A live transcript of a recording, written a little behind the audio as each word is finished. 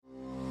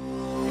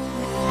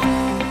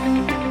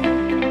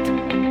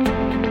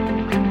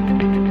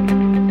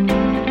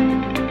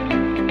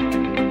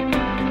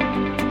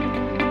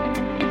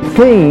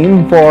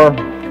theme for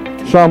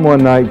Psalm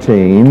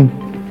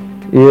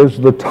 119 is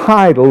the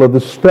title of the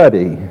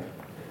study,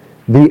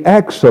 The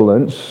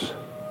Excellence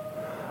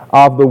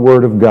of the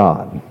Word of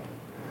God.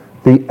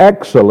 The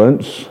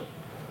excellence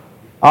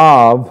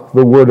of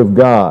the Word of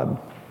God.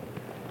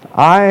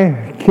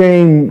 I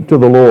came to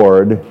the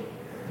Lord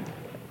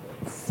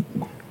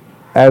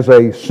as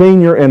a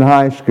senior in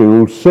high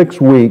school 6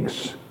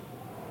 weeks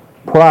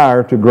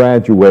prior to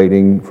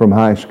graduating from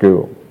high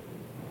school.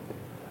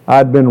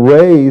 I'd been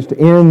raised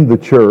in the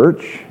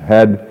church,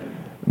 had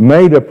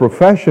made a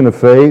profession of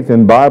faith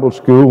in Bible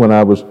school when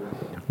I was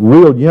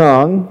real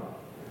young,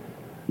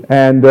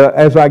 and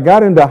as I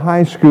got into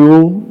high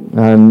school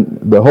and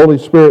the Holy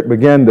Spirit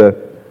began to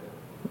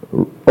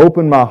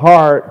open my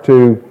heart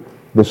to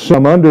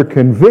some under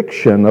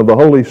conviction of the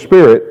Holy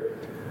Spirit,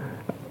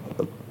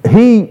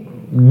 He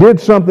did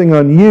something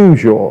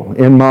unusual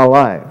in my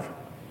life.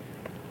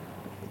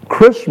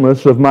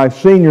 Christmas of my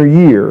senior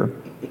year,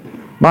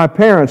 my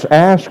parents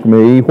asked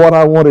me what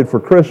I wanted for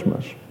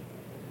Christmas.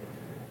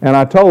 And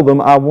I told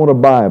them I want a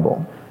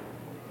Bible.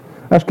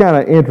 That's kind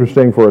of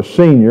interesting for a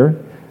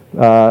senior.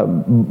 That's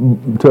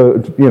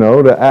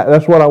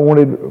what I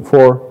wanted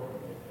for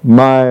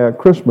my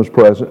Christmas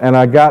present. And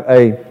I got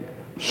a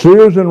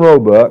Sears and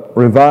Roebuck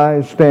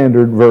Revised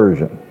Standard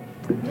Version.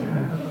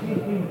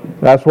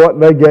 That's what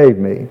they gave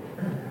me.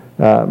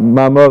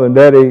 My mother and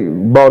daddy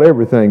bought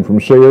everything from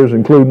Sears,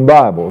 including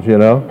Bibles,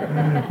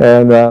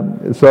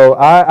 And so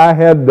I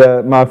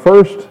had my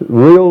first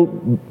real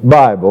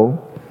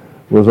Bible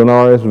was an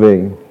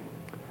RSV.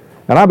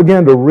 And I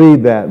began to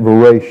read that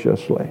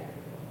voraciously.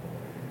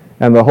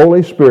 And the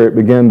Holy Spirit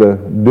began to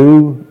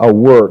do a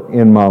work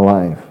in my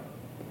life.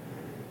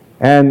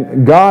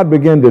 And God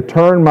began to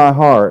turn my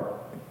heart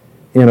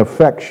in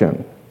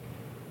affection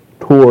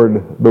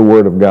toward the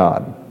Word of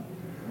God.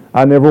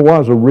 I never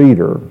was a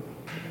reader.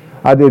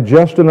 I did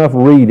just enough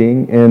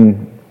reading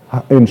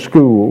in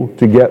school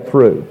to get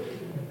through.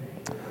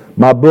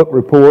 My book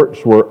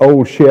reports were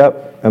Old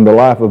Shep and the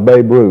Life of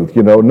Babe Ruth.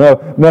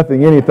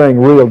 Nothing, anything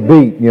real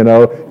deep,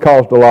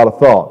 caused a lot of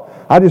thought.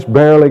 I just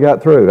barely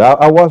got through.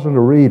 I wasn't a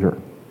reader.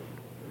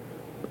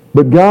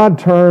 But God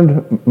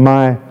turned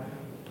my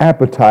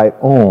appetite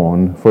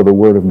on for the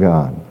Word of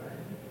God.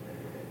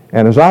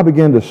 And as I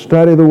began to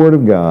study the Word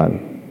of God,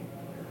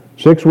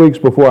 6 weeks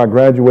before I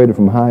graduated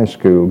from high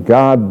school,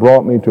 God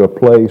brought me to a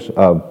place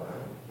of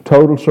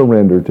total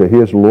surrender to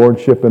His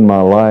Lordship in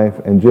my life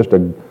and just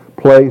a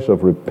place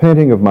of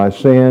repenting of my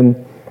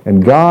sin.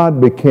 And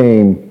God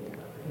became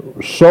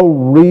so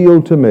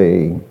real to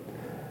me,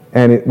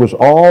 and it was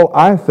all,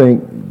 I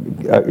think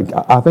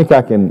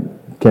I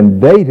can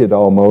date it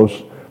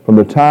almost from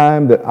the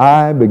time that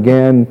I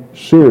began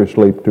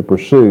seriously to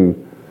pursue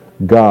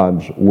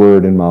God's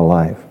Word in my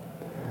life.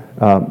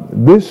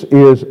 This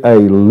is a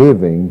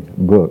living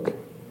book.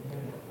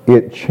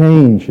 It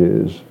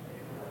changes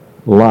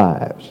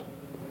lives.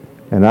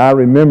 And I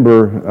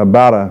remember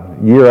about a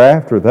year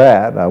after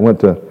that, I went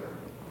to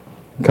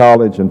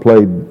college and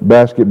played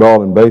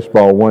basketball and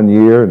baseball 1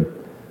 year. And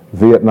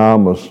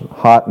Vietnam was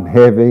hot and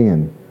heavy,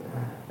 and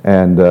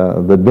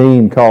the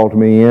dean called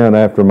me in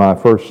after my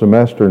first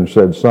semester and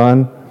said,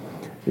 "Son,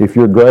 if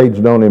your grades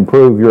don't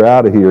improve, you're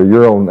out of here.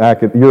 You're on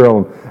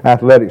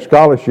athletic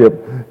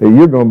scholarship.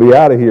 You're going to be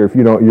out of here if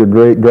your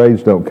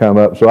grades don't come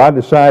up." So I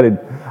decided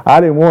I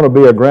didn't want to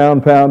be a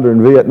ground pounder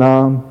in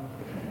Vietnam,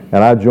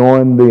 and I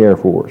joined the Air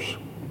Force.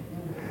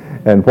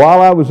 And while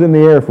I was in the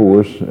Air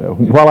Force,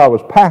 while I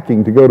was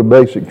packing to go to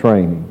basic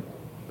training,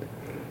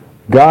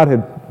 God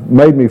had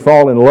made me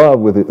fall in love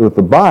with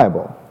the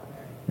Bible.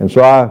 And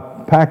so I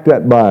packed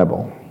that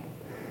Bible.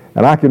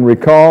 And I can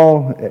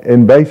recall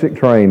in basic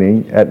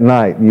training at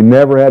night, you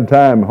never had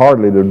time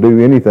hardly to do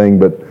anything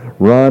but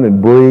run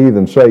and breathe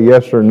and say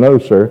yes sir, no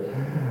sir.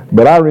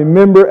 But I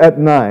remember at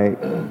night,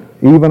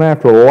 even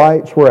after the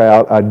lights were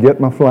out, I'd get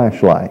my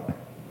flashlight.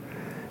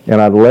 And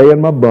I'd lay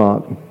in my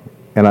bunk,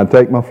 and I'd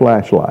take my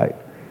flashlight,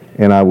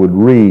 and I would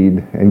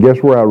read, and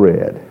guess where I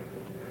read?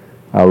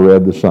 I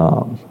read the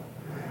Psalms.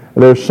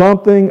 There's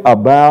something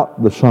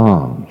about the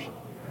Psalms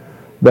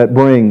that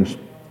brings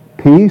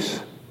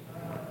peace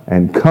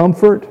and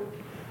comfort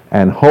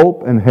and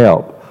hope and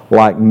help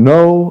like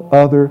no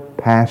other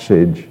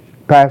passages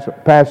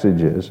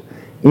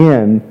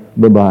in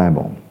the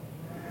Bible.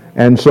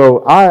 And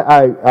so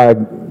I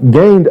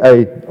gained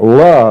a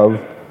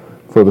love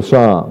for the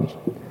Psalms.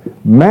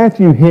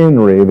 Matthew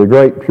Henry, the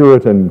great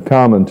Puritan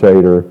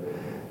commentator,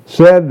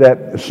 said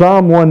that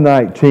Psalm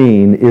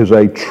 119 is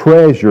a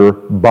treasure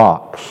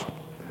box.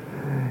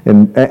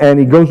 And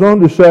he goes on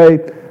to say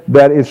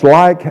that it's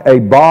like a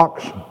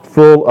box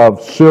full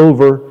of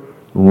silver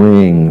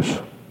rings.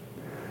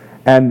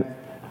 And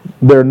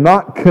they're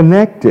not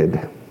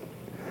connected.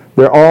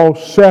 They're all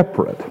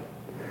separate.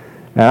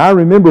 And I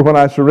remember when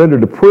I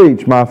surrendered to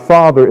preach, my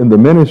father in the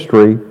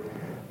ministry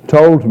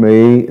told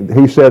me,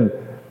 he said,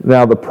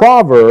 now the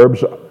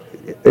Proverbs,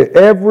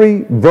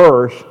 every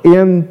verse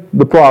in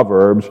the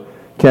Proverbs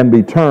can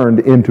be turned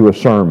into a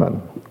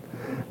sermon.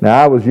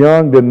 Now I was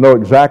young, didn't know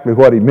exactly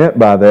what he meant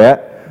by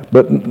that,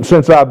 But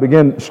since I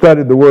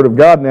studied the Word of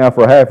God now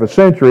for half a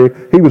century,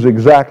 he was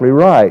exactly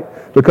right.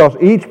 Because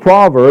each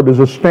proverb is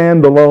a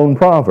standalone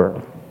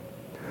proverb.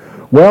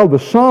 Well, the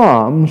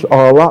Psalms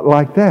are a lot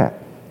like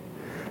that.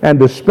 And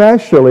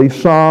especially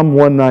Psalm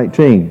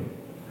 119.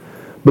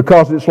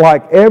 Because it's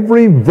like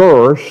every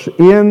verse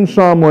in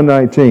Psalm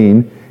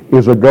 119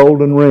 is a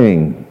golden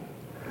ring.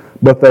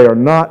 But they are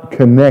not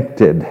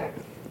connected.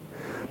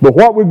 But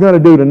what we're going to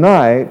do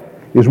tonight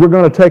is we're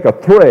going to take a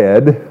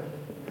thread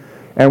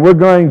and we're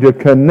going to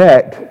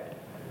connect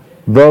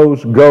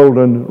those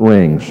golden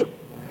rings.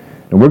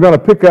 And we're going to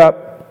pick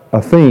up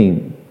a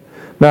theme.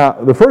 Now,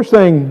 our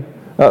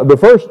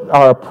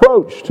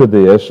approach to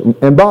this,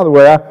 and by the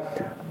way,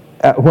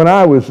 when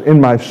I was in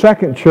my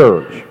second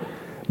church,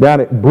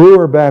 down at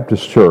Brewer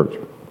Baptist Church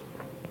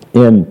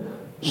in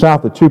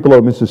south of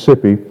Tupelo,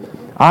 Mississippi,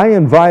 I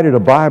invited a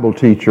Bible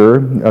teacher,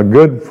 a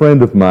good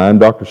friend of mine,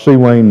 Dr. C.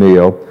 Wayne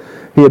Neal.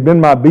 He had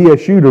been my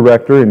BSU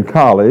director in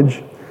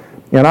college,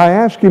 and I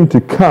asked him to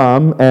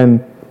come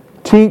and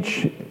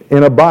teach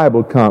in a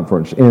Bible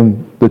conference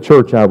in the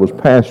church I was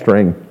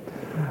pastoring.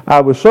 I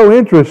was so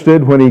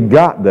interested when he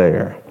got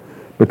there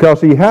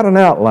because he had an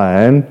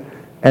outline,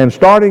 and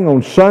starting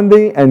on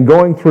Sunday and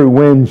going through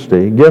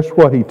Wednesday, guess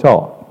what he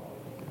taught?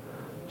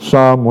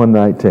 Psalm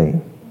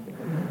 119.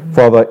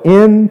 For the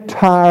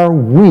entire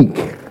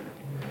week,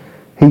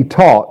 he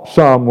taught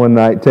Psalm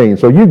 119.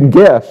 So you can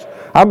guess,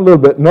 I'm a little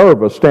bit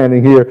nervous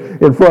standing here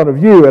in front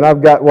of you, and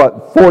I've got,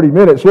 40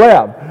 minutes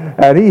left,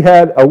 and he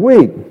had a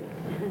week.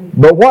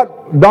 But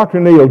what Dr.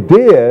 Neal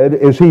did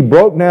is he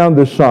broke down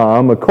the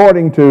psalm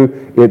according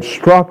to its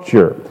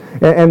structure.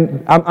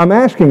 And I'm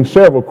asking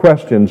several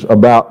questions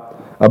about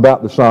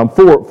the psalm,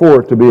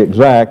 four to be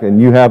exact,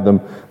 and you have them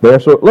there.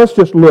 So let's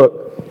just look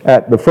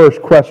at the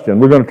first question.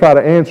 We're going to try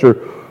to answer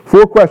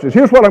 4 questions.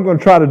 Here's what I'm going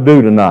to try to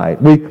do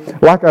tonight.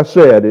 Like I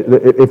said,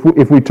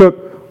 if we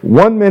took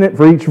 1 minute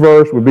for each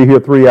verse, we'd be here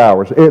 3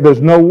 hours.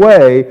 There's no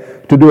way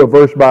to do a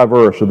verse by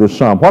verse of this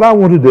psalm. What I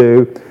want to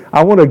do,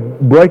 I want to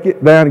break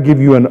it down and give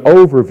you an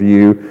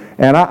overview,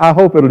 and I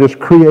hope it'll just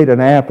create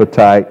an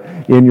appetite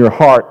in your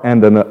heart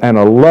and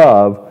a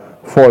love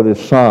for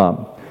this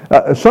psalm.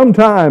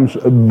 Sometimes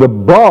the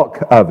bulk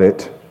of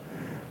it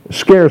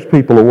scares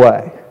people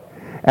away.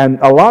 And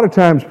a lot of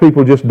times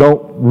people just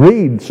don't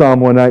read Psalm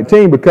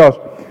 119 because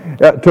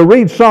to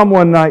read Psalm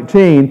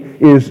 119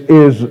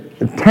 is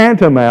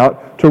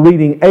tantamount to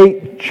reading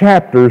 8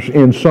 chapters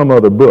in some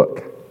other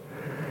book.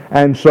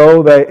 And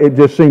so it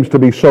just seems to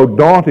be so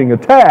daunting a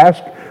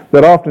task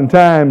that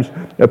oftentimes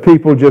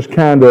people just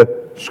kind of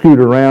scoot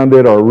around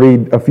it or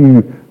read a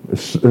few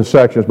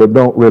sections but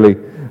don't really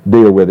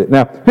deal with it.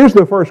 Now, here's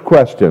the first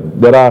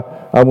question that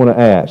I want to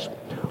ask.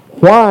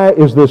 Why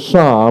is this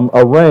psalm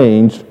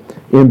arranged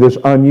in this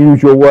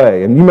unusual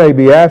way? And you may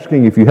be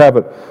asking, if you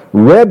haven't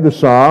read the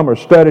psalm or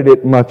studied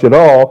it much at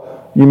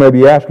all, you may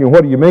be asking,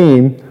 what do you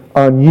mean,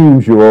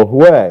 unusual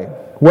way?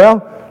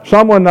 Well,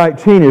 Psalm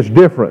 119 is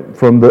different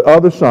from the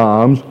other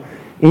psalms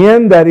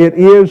in that it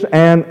is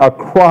an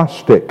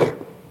acrostic.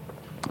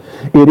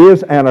 It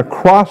is an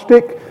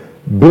acrostic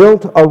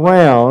built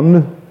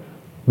around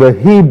the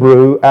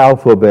Hebrew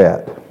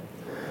alphabet.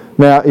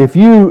 Now, if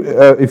you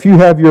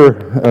have your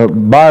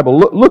Bible,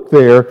 look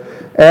there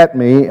at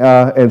me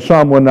in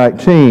Psalm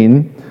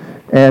 119,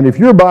 and if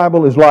your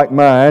Bible is like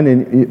mine,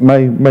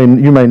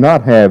 and you may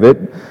not have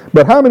it,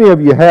 but how many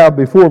of you have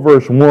before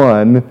verse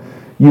 1,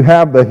 you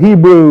have the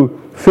Hebrew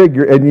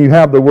figure, and you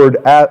have the word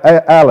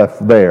Aleph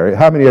there?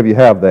 How many of you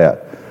have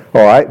that?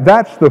 All right,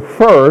 that's the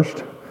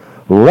first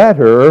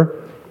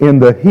letter in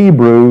the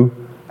Hebrew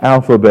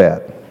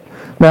alphabet.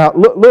 Now,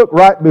 look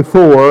right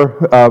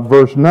before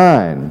verse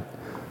 9.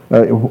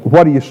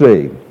 What do you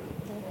see?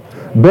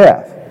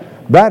 Beth.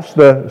 That's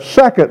the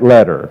second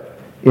letter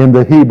in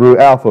the Hebrew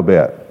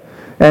alphabet.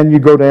 And you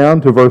go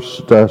down to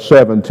verse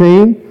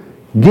 17,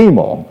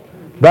 Gimel.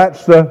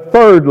 That's the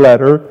third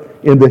letter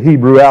in the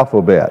Hebrew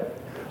alphabet.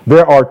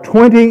 There are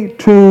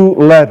 22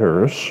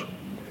 letters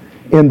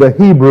in the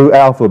Hebrew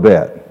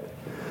alphabet.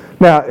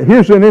 Now,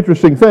 here's an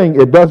interesting thing.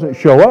 It doesn't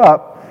show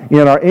up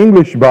in our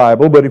English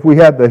Bible, but if we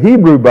had the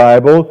Hebrew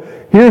Bible,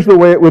 here's the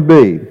way it would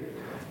be.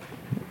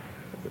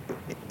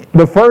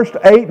 The first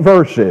 8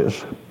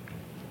 verses,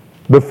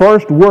 the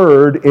first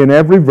word in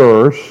every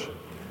verse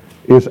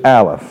is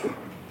Aleph.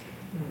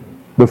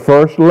 The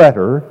first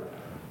letter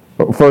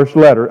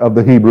of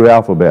the Hebrew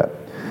alphabet.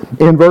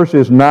 In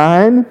verses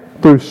 9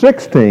 through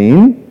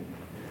 16,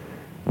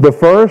 the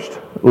first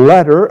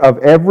letter of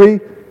every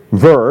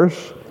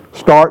verse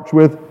starts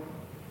with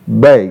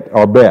Beit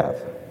or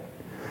Beth.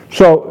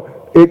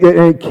 So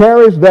it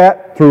carries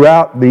that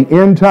throughout the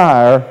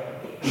entire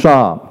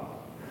psalm.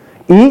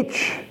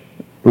 Each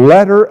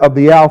letter of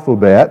the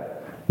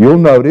alphabet, you'll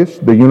notice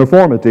the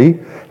uniformity,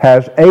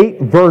 has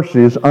 8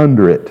 verses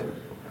under it.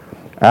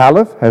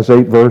 Aleph has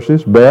 8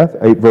 verses, Beth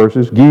 8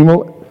 verses,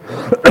 Gimel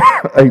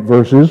 8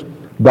 verses,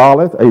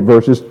 Daleth 8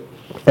 verses,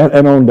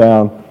 and on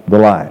down the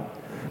line.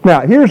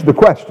 Now, here's the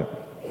question.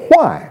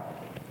 Why?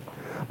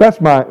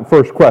 That's my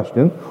first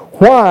question.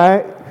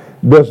 Why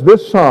does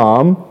this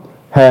psalm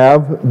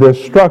have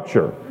this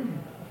structure.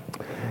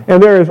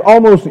 And there is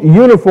almost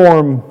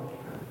uniform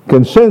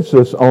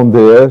consensus on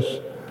this,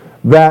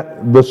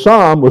 that the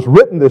psalm was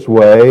written this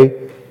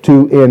way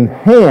to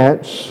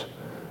enhance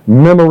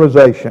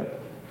memorization.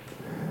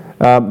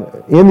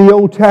 In the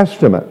Old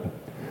Testament,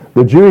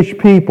 the Jewish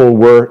people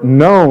were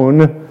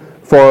known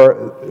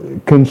for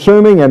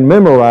consuming and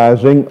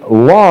memorizing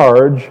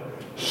large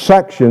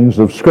sections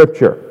of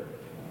Scripture.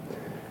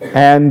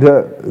 And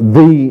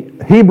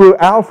the Hebrew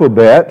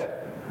alphabet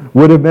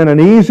would have been an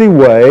easy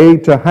way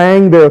to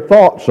hang their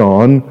thoughts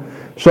on,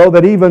 so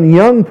that even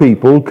young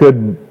people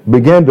could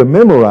begin to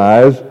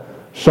memorize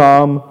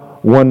Psalm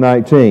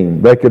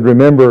 119. They could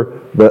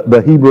remember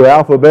the Hebrew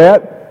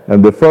alphabet,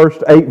 and the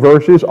first 8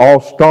 verses all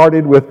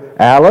started with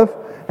Aleph,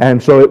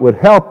 and so it would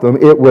help them.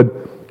 It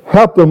would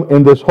help them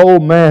in this whole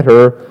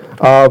matter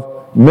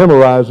of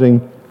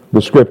memorizing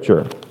the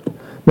Scripture.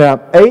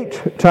 Now,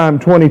 8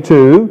 times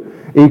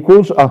 22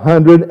 equals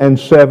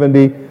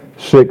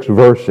 176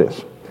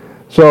 verses.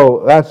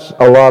 So that's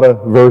a lot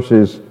of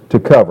verses to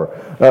cover.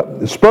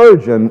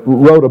 Spurgeon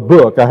wrote a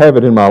book, I have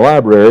it in my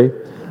library.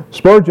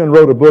 Spurgeon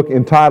wrote a book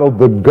entitled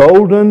The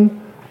Golden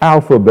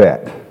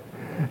Alphabet.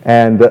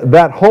 And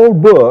that whole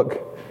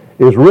book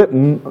is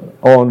written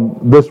on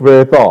this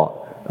very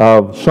thought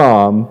of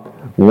Psalm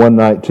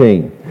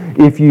 119.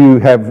 If you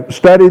have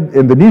studied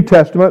in the New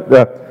Testament,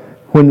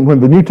 when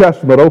the New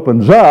Testament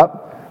opens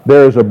up,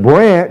 there is a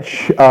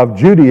branch of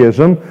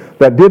Judaism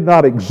that did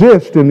not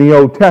exist in the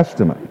Old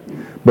Testament.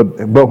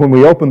 But when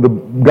we open the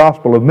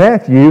Gospel of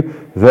Matthew,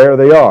 there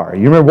they are.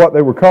 You remember what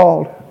they were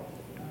called?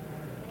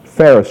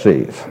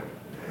 Pharisees.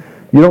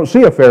 You don't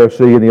see a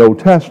Pharisee in the Old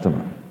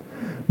Testament.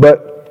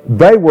 But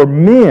they were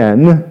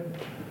men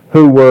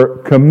who were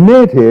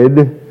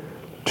committed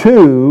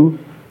to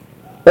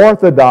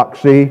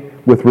orthodoxy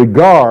with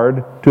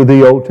regard to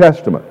the Old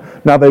Testament.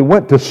 Now, they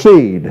went to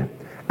seed,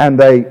 and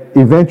they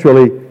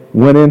eventually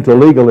went into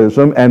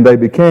legalism, and they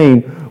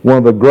became one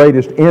of the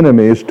greatest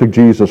enemies to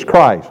Jesus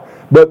Christ.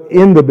 But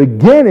in the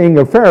beginning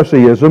of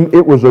Phariseeism,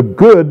 it was a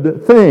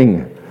good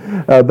thing.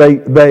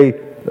 The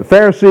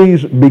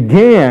Pharisees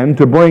began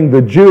to bring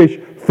the Jewish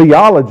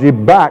theology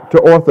back to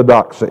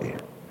orthodoxy.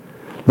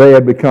 They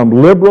had become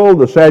liberal.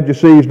 The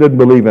Sadducees didn't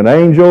believe in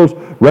angels,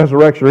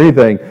 resurrection, or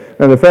anything.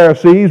 And the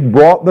Pharisees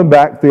brought them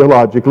back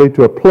theologically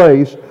to a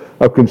place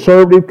of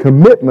conservative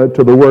commitment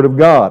to the Word of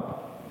God.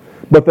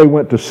 But they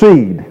went to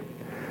seed.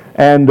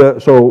 And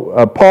so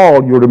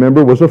Paul, you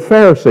remember, was a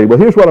Pharisee. Well,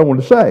 here's what I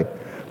want to say.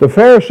 The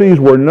Pharisees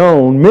were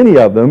known, many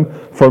of them,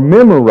 for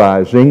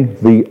memorizing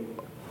the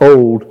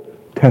Old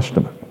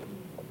Testament.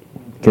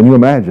 Can you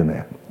imagine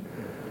that?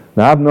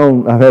 Now,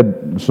 I've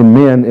had some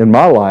men in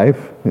my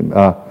life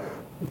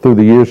through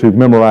the years who've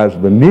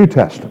memorized the New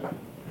Testament,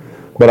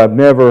 but I've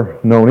never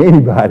known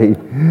anybody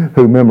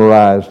who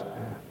memorized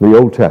the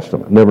Old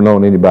Testament. Never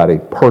known anybody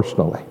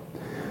personally.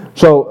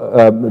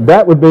 So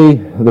that would be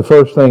the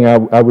first thing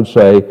I would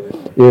say,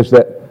 is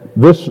that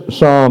this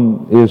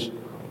psalm is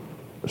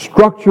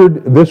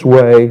structured this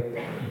way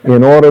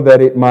in order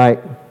that it might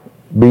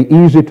be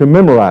easy to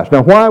memorize.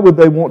 Now, why would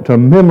they want to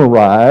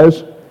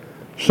memorize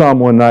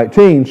Psalm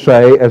 119,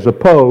 say, as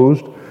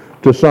opposed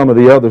to some of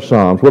the other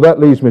Psalms? Well,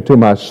 that leads me to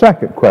my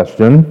second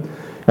question,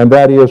 and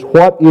that is,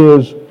 what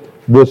is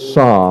this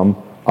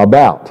Psalm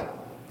about?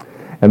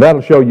 And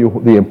that'll show you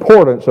the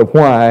importance of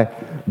why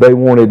they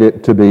wanted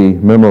it to be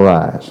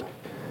memorized.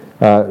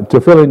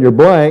 To fill in your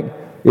blank,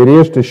 it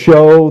is to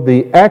show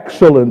the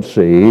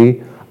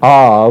excellency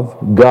of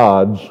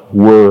God's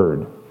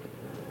Word.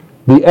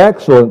 The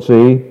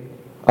excellency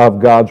of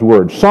God's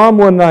Word. Psalm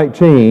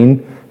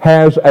 119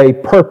 has a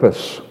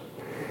purpose.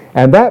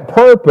 And that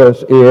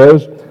purpose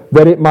is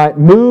that it might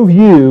move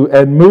you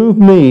and move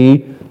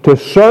me to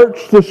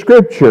search the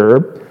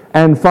Scripture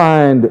and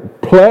find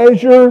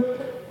pleasure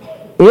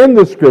in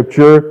the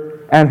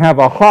Scripture and have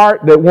a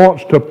heart that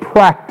wants to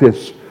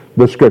practice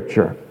the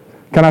Scripture.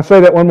 Can I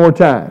say that one more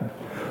time?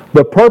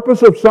 The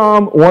purpose of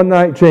Psalm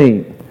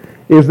 119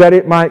 is that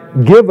it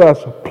might give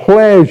us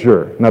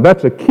pleasure. Now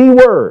that's a key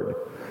word.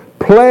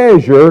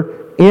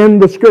 Pleasure in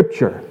the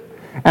Scripture.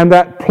 And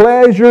that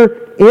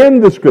pleasure in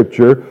the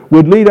Scripture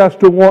would lead us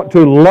to want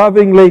to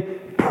lovingly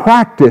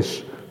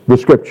practice the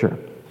Scripture.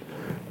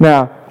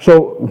 Now,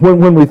 so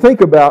when we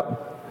think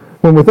about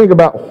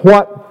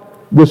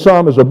what this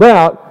psalm is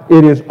about,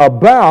 it is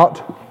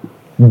about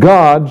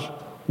God's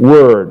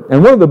Word.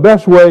 And one of the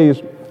best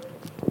ways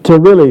to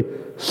really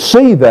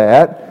see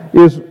that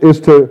is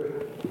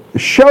to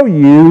show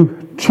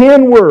you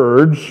 10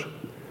 words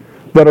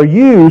that are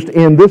used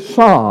in this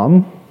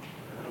psalm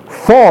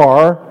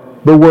for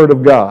the Word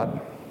of God.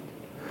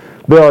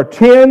 There are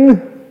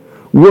 10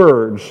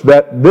 words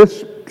that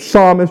this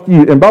psalmist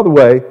used. And by the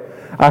way,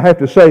 I have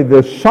to say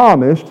this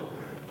psalmist,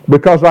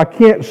 because I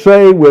can't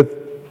say with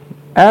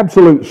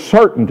absolute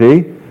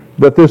certainty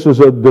that this is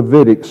a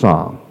Davidic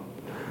psalm.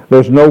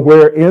 There's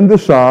nowhere in the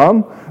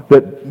psalm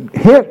that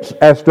hints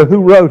as to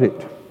who wrote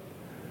it.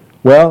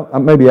 Well,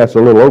 maybe that's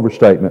a little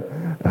overstatement.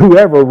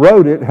 Whoever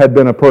wrote it had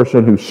been a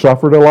person who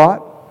suffered a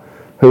lot,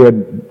 who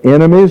had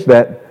enemies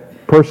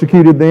that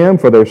persecuted them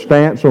for their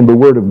stance on the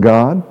Word of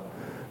God.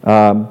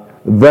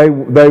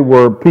 They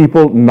were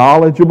people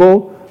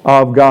knowledgeable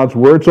of God's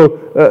Word. So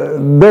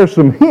there's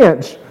some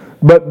hints,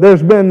 but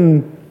there's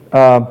been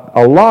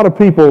a lot of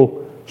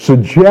people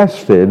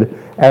suggested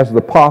as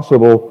the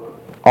possible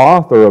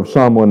author of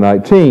Psalm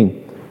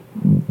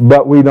 119,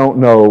 but we don't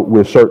know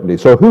with certainty.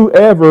 So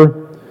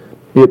whoever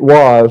it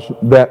was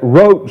that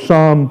wrote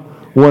Psalm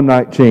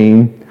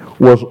 119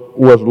 was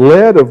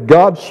led of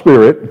God's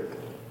Spirit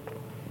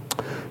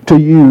to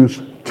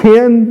use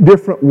 10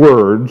 different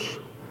words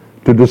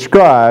to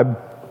describe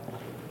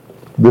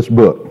this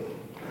book.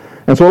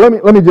 And so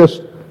let me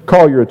just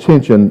call your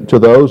attention to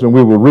those, and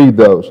we will read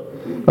those.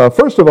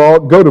 First of all,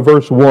 go to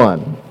verse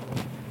 1.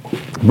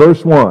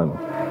 Verse 1.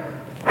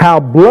 How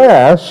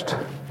blessed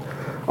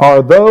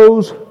are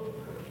those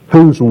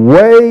whose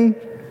way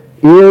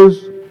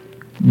is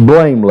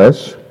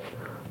blameless,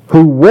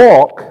 who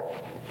walk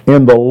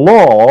in the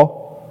law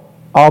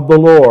of the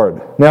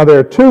Lord. Now there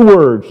are two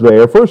words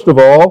there. First of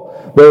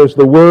all, there's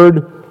the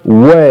word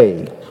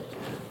way.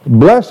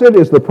 Blessed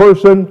is the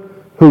person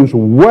whose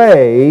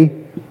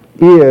way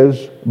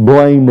is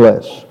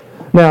blameless.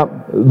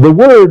 Now, the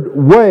word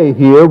way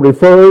here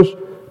refers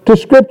to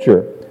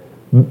Scripture.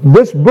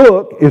 This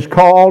book is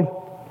called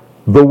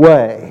The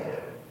Way.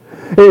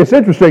 It's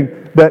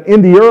interesting that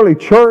in the early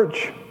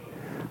church,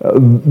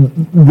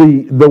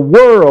 the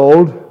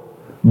world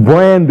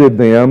branded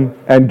them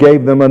and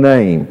gave them a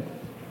name.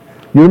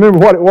 You remember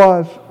what it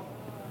was?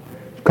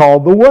 It's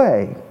called The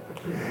Way.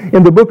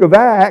 In the book of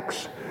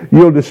Acts,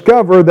 you'll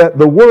discover that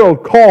the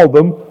world called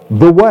them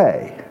The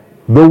Way.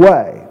 The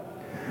Way.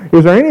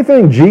 Is there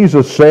anything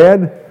Jesus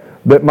said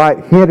that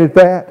might hint at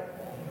that?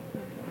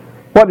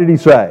 What did he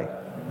say?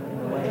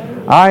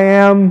 I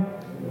am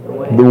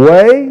the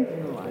way,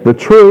 the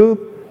truth,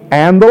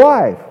 and the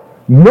life.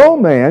 No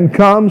man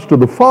comes to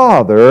the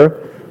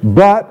Father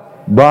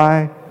but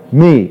by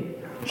me.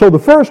 So the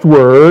first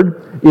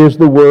word is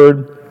the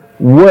word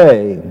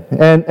way.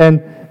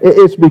 And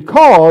it's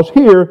because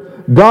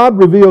here God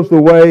reveals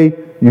the way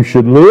you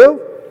should live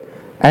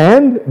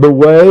and the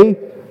way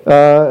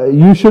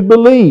you should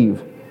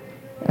believe.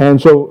 And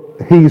so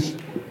he's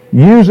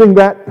using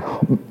that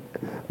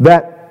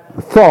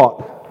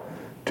thought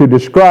to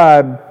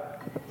describe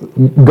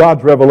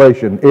God's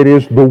revelation. It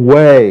is the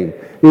way.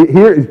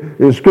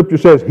 Here, Scripture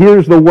says,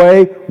 here's the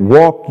way,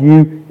 walk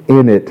you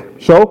in it.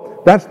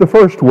 So that's the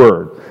first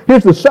word.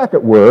 Here's the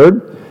second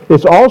word.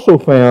 It's also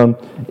found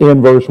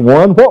in verse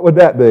 1. What would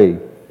that be?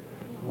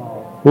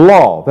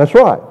 Law. That's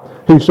right.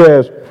 He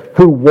says,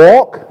 who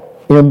walk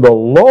in the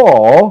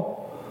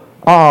law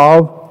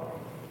of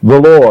the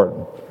Lord.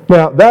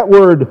 Now, that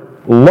word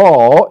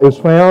law is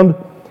found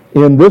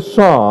in this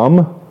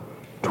psalm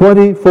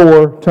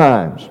 24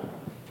 times.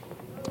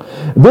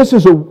 This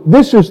is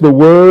the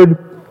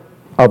word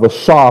of a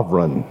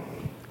sovereign.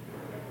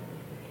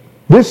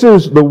 This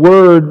is the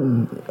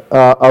word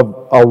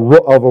of a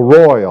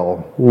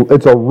royal.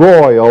 It's a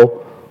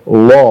royal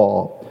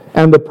law.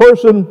 And the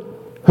person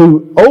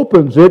who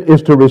opens it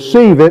is to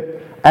receive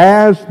it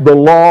as the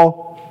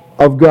law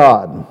of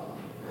God.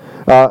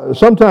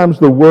 Sometimes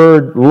the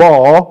word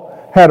law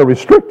had a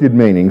restricted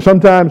meaning.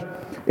 Sometimes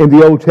in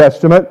the Old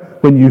Testament,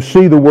 when you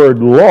see the word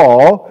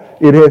law,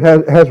 it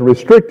has a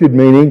restricted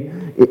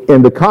meaning,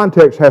 and the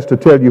context has to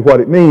tell you what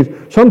it means.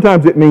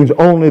 Sometimes it means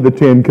only the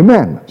Ten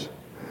Commandments.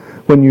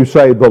 When you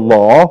say the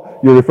law,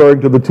 you're referring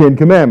to the Ten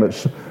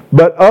Commandments.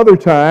 But other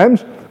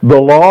times, the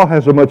law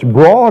has a much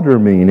broader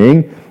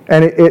meaning,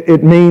 and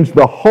it means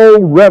the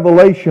whole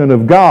revelation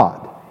of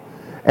God.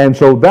 And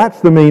so that's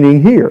the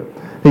meaning here.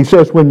 He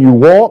says, when you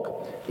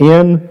walk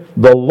in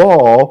the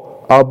law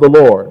of the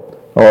Lord.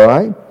 All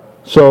right?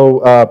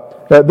 So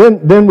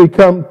then we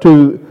come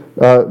to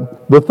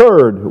the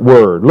third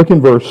word. Look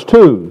in verse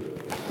 2.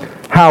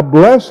 How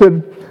blessed,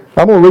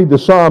 I'm going to read the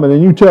psalm and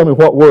then you tell me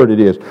what word it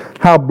is.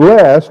 How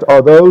blessed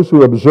are those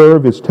who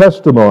observe his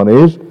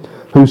testimonies,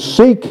 who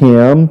seek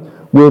him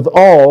with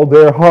all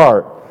their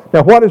heart.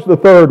 Now what is the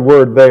third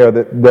word there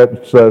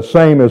that's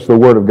same as the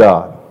word of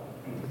God?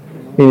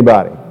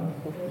 Anybody?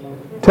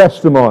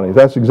 Testimonies.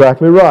 That's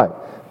exactly right.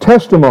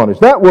 Testimonies.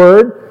 That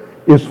word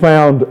is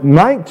found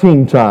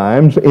 19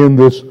 times in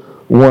this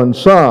one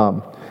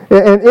psalm.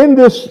 And in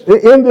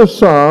this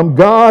psalm,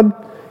 God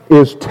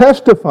is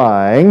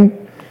testifying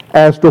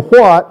as to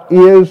what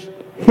is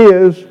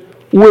his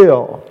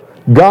will.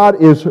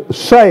 God is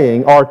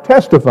saying or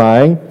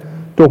testifying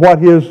to what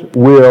his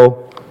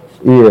will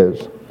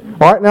is.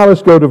 All right, now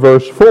let's go to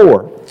verse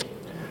 4.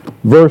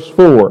 Verse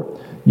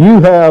 4.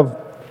 You have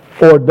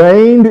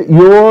ordained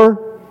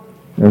your,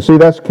 and see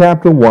that's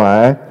capital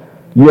Y,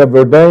 you have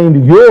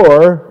ordained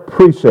your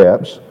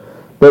precepts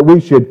that we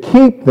should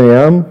keep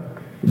them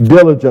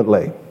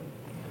diligently.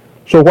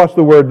 So what's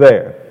the word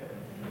there?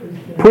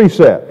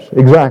 Precepts,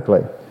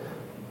 exactly.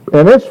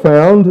 And it's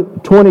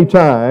found 20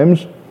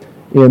 times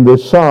in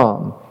this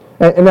psalm.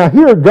 And now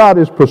here God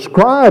is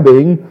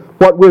prescribing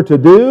what we're to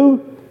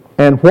do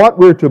and what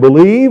we're to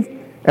believe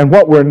and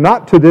what we're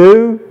not to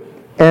do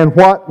and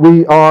what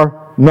we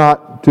are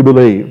not to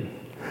believe.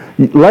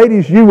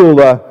 Ladies, you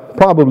will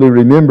probably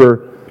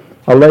remember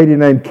a lady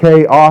named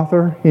Kay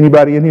Arthur.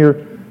 Anybody in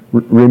here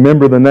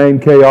remember the name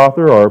Kay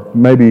Arthur? Or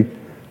maybe,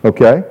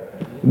 okay.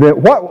 Then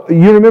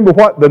you remember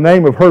what the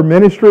name of her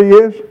ministry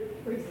is?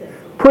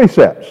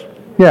 Precepts.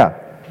 Yeah.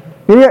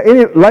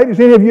 Ladies,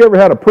 any of you ever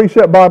had a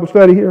Precept Bible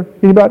study here?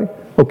 Anybody?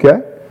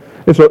 Okay.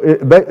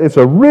 It's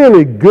a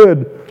really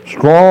good,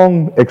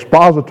 strong,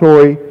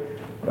 expository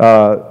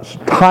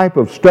type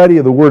of study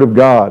of the Word of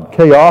God.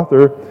 Kay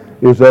Arthur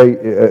was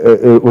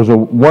a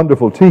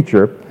wonderful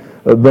teacher.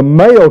 The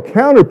male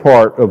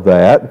counterpart of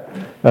that,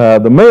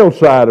 the male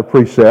side of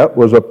Precept,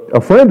 was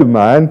a friend of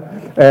mine,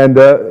 and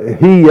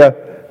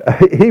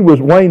he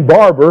was Wayne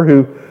Barber,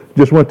 who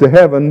just went to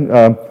heaven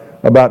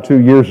about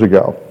 2 years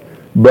ago.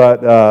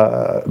 But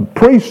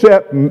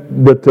Precept,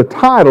 the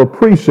title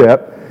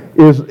Precept,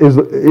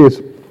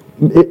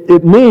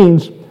 it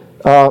means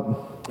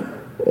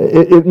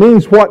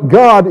what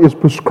God is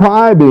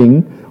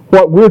prescribing,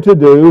 what we're to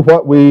do,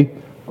 what we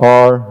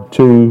are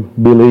to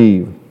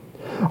believe.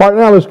 All right,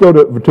 now let's go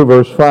to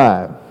verse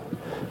 5.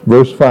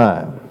 Verse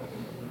 5.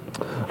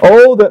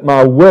 Oh, that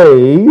my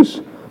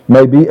ways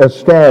may be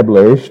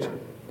established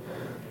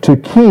to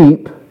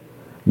keep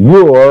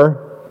your,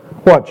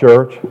 what,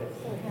 church?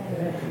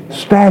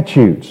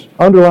 Statutes.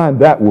 Underline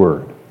that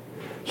word.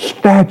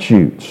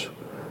 Statutes.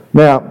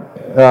 Now,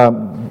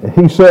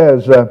 he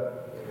says,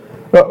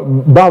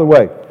 by the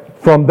way,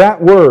 from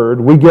that word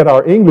we get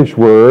our English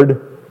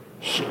word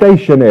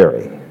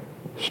stationary.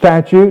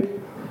 Statute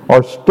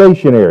or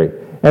stationary.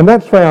 And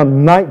that's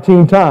found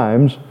 19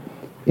 times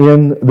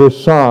in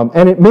this psalm.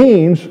 And it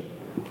means,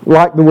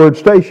 like the word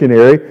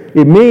stationary,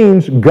 it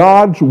means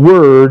God's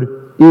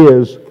word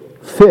is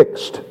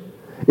fixed.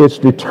 It's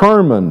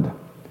determined.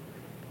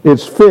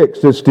 It's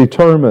fixed. It's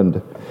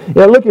determined.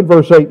 Yeah, look at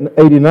verse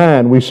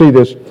 89. We see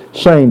this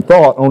same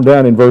thought on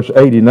down in verse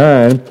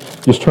 89.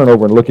 Just turn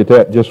over and look at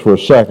that just for a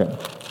second.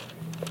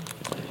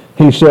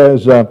 He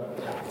says,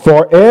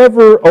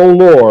 forever, O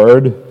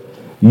Lord,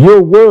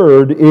 your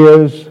word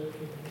is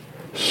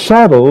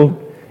settled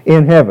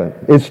in heaven.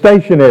 It's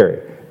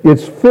stationary.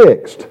 It's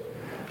fixed.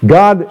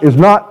 God is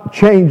not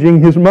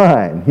changing His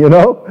mind, you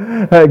know.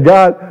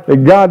 God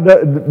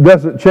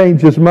doesn't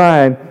change His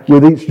mind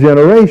with each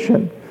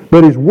generation.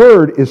 But His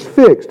word is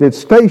fixed. It's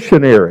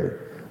stationary.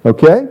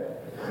 Okay?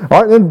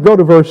 All right, then go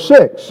to verse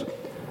 6.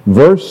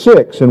 Verse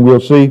 6, and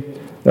we'll see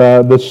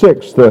the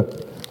sixth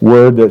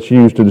word that's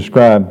used to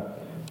describe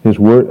His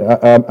word.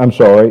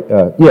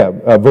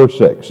 Verse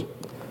 6.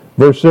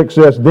 Verse 6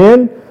 says,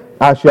 Then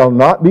I shall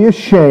not be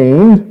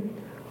ashamed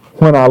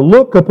when I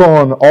look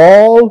upon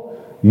all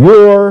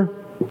your,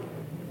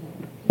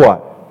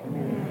 what?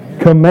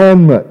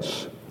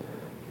 Commandments.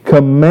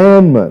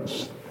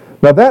 Commandments.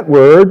 Now that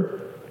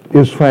word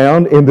is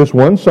found in this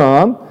one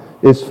psalm.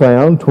 It's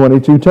found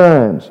 22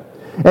 times.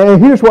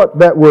 And here's what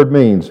that word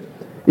means.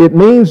 It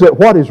means that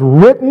what is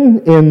written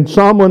in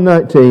Psalm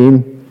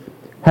 119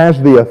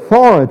 has the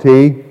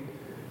authority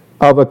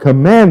of a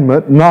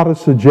commandment, not a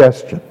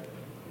suggestion.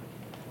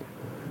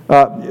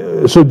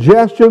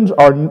 Suggestions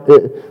are,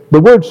 the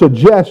word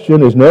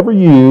suggestion is never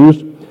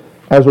used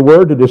as a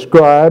word to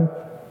describe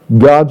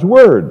God's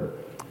word.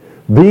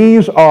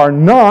 These are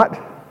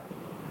not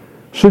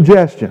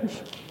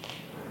suggestions.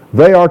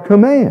 They are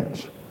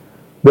commands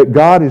that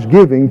God is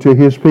giving to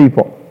His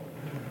people.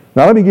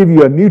 Now let me give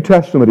you a New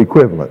Testament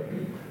equivalent.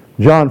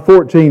 John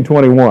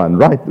 14:21.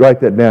 Write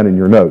that down in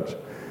your notes.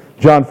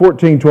 John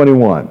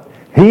 14:21.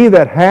 He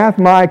that hath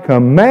my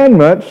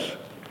commandments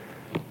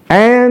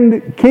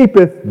and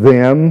keepeth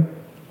them,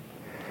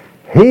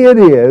 he it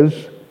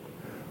is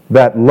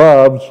that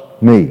loves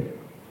me.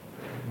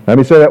 Let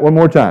me say that one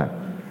more time.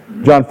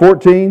 John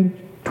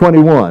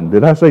 14:21.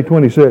 Did I say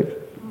 26?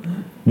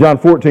 John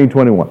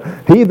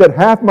 14:21. He that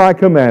hath my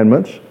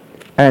commandments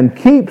and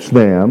keeps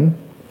them,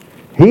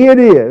 he it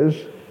is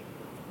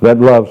that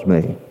loves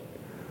me.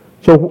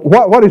 So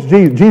what is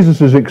Jesus?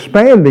 Jesus is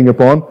expanding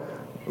upon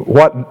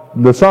what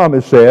the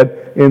psalmist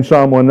said in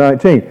Psalm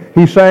 119.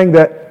 He's saying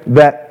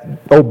that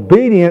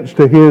obedience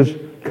to His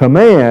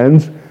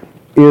commands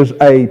is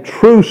a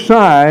true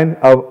sign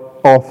of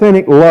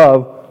authentic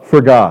love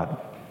for God.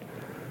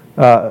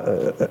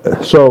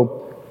 That's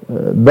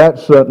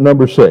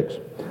number 6.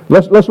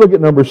 Let's look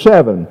at number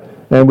 7,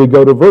 and we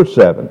go to verse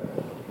 7.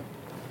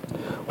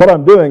 What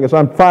I'm doing is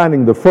I'm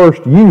finding the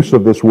first use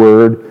of this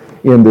word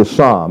in this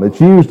psalm. It's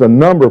used a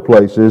number of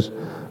places,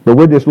 but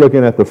we're just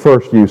looking at the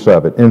first use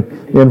of it.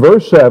 In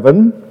verse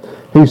 7,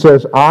 he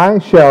says, I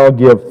shall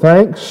give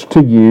thanks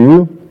to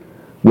you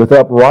with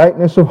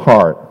uprightness of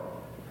heart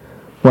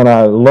when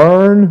I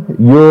learn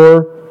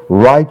your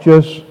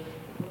righteous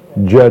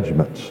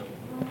judgments.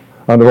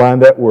 Underline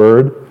that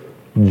word,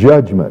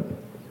 judgment.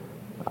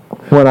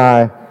 When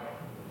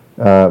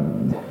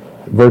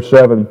verse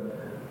 7,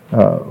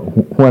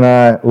 when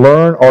I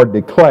learn or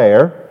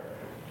declare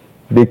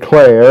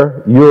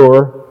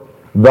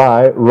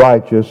thy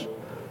righteous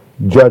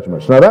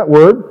judgments. Now that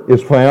word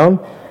is found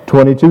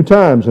 22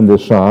 times in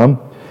this psalm.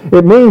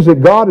 It means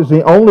that God is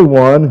the only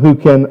one who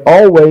can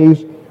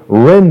always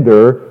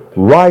render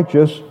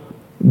righteous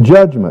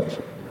judgments.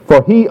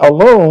 For He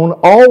alone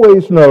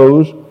always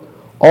knows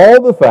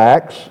all the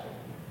facts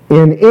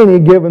in any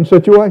given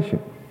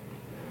situation.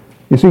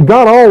 You see,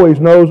 God always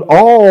knows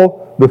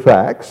all the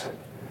facts,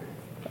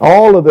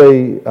 all of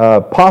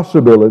the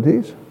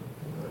possibilities,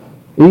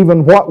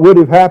 even what would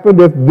have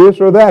happened if this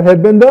or that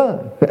had been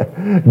done.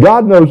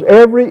 God knows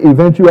every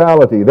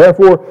eventuality.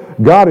 Therefore,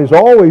 God is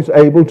always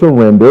able to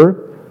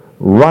render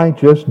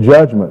righteous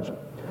judgments.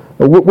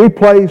 We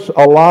place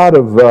a lot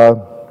of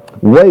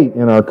weight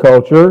in our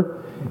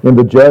culture in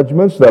the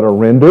judgments that are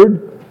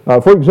rendered,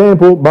 for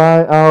example,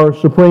 by our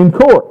Supreme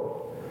Court.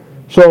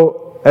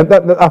 So, I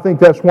think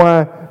that's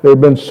why there has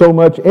been so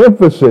much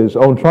emphasis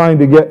on trying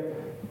to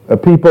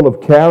get people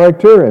of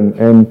character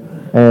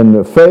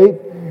and faith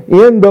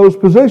in those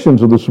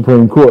positions of the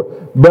Supreme Court.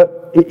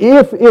 But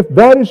if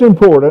that is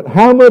important,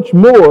 how much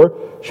more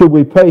should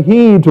we pay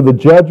heed to the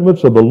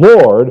judgments of the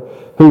Lord,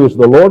 who is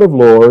the Lord of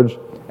lords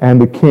and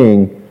the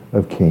King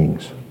of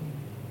kings?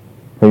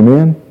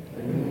 Amen?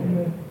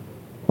 Amen.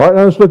 All right,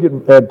 now let's look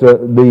at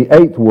the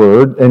eighth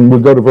word, and we'll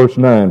go to verse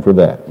 9 for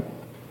that.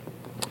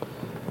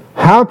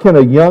 How can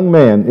a young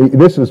man,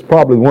 this is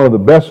probably one of the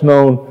best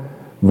known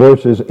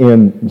verses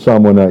in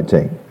Psalm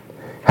 119.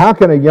 How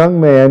can a young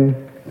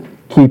man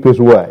keep his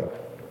way?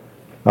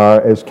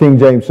 As King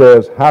James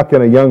says, how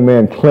can a young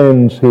man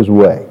cleanse his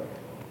way?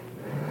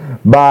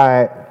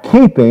 By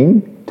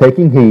keeping,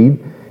 taking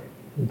heed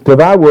to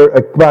thy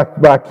word,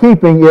 by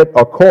keeping it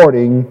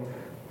according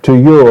to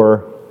your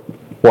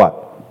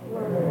what?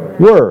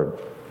 Word.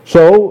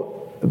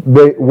 So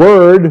the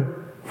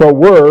word for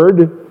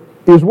word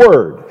is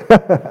word.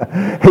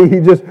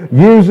 He just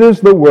uses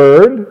the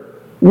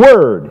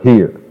word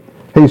here.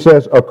 He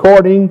says,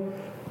 according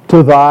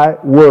to thy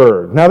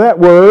word. Now that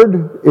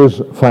word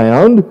is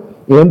found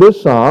in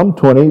this psalm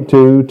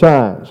 22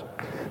 times.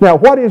 Now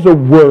what is a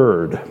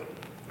word?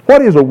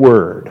 What is a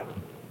word?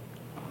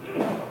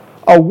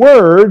 A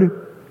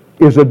word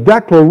is a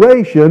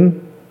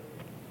declaration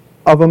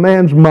of a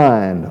man's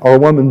mind or a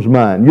woman's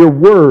mind. Your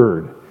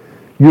word.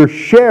 You're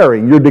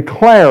sharing, you're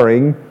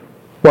declaring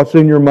what's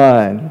in your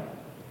mind.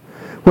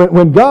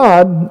 When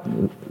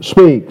God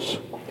speaks,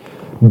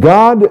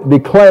 God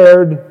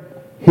declared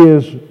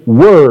His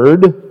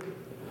Word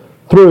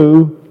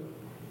through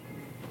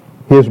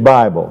His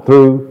Bible,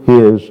 through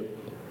His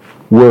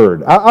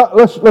Word.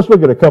 Let's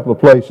look at a couple of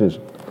places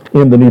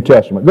in the New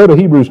Testament. Go to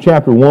Hebrews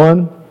chapter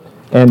 1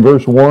 and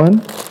verse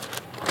 1.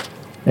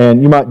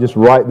 And you might just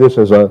write this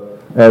as a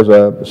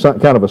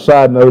kind of a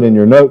side note in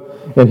your note.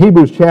 In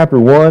Hebrews chapter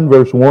 1,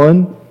 verse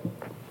 1,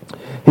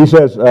 he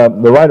says,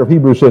 the writer of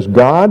Hebrews says,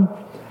 God,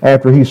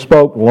 after He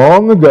spoke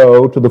long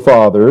ago to the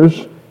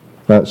fathers,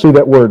 see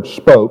that word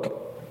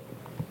spoke,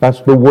 that's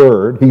the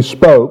word, He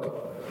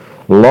spoke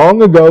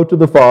long ago to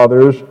the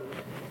fathers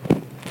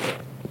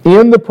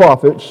in the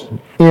prophets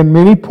in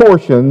many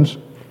portions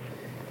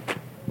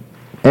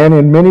and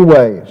in many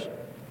ways.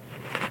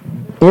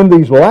 In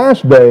these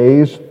last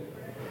days,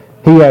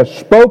 He has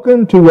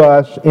spoken to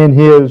us in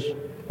His,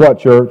 what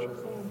church?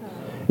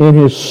 In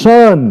His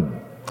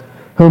Son,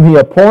 whom He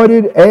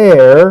appointed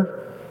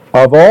heir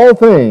of all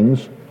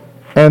things,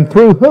 and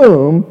through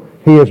whom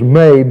He has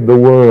made the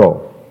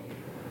world.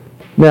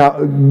 Now,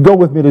 go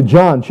with me to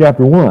John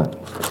chapter 1.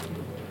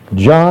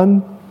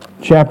 John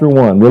chapter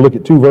 1. We'll look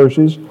at two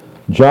verses.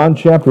 John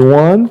chapter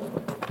 1.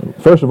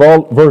 First of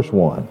all, verse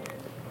 1.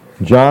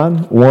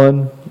 John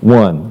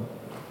 1:1.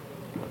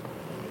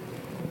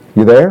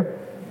 You there?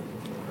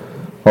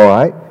 All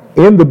right.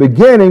 In the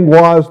beginning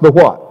was the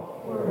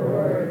what?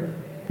 Word.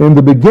 In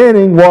the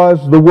beginning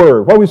was the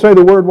Word. What do we say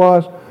the Word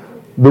was?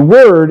 The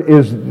Word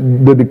is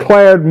the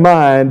declared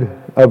mind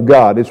of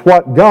God. It's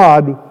what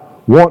God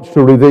wants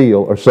to reveal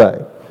or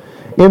say.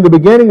 In the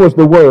beginning was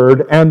the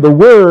Word, and the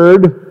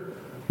Word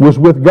was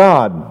with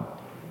God.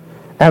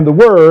 And the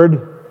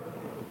Word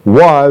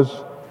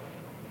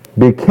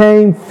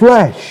became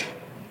flesh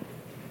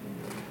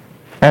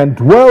and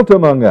dwelt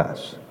among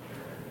us.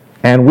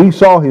 And we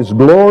saw His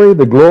glory,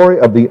 the glory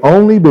of the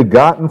only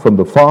begotten from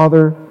the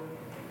Father,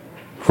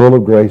 full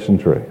of grace and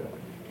truth.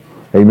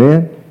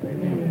 Amen?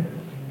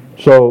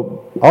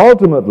 So,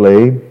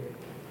 ultimately,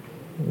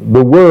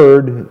 the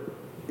Word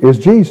is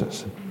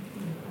Jesus.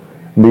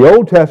 The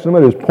Old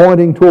Testament is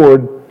pointing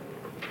toward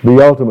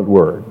the ultimate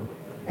Word.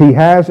 He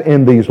has,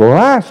 in these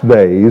last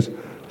days,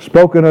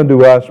 spoken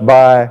unto us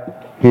by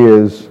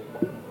His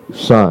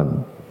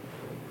Son.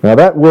 Now,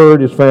 that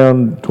word is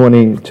found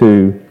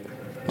 22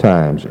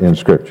 times in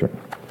Scripture.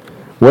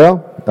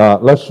 Well,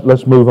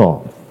 let's move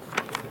on.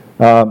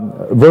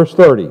 Verse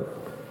 30.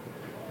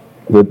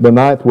 The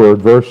ninth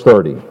word, verse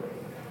 30.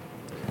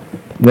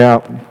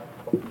 Now,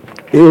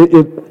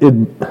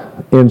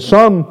 in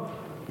some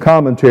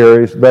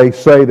commentaries, they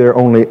say there are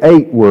only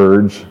 8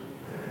 words.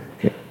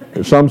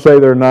 Some say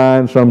there are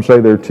 9, some say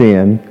there are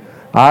 10.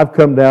 I've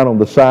come down on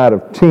the side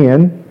of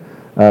 10.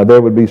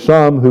 There would be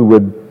some who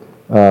would,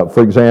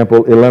 for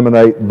example,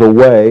 eliminate the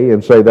way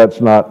and say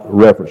that's not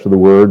reference to the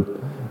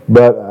word.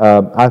 But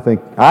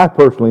I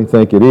personally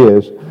think it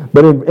is.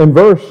 But in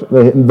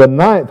the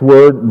ninth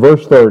word,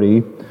 verse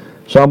 30,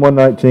 Psalm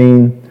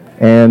 119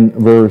 and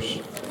verse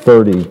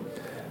 30,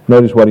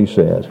 notice what he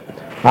says.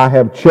 I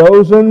have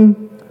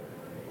chosen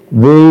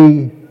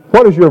the,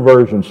 what does your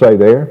version say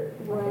there?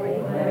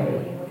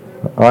 Way.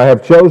 I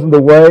have chosen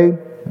the way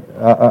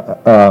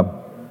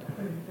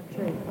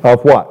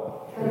of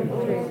what?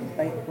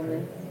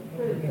 Faithfulness.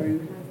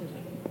 Truth.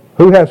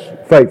 Who has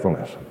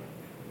faithfulness?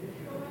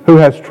 Who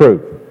has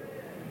truth?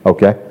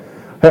 Okay.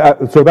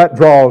 So that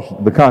draws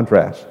the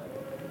contrast.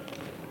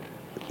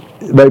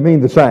 They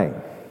mean the same.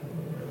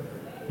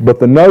 But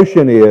the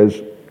notion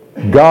is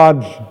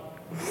God's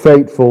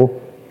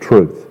faithful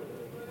truth.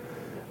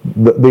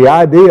 The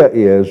idea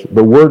is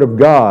the Word of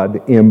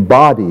God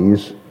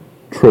embodies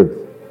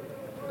truth.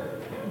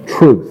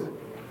 Truth.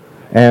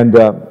 And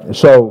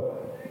so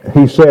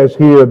he says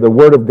here the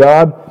Word of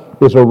God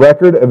is a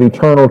record of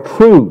eternal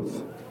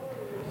truth.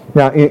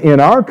 Now, in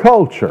our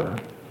culture,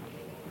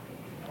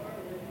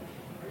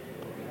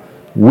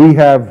 we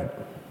have,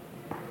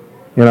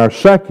 in our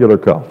secular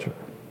culture,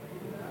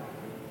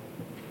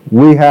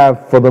 we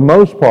have, for the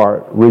most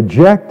part,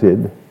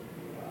 rejected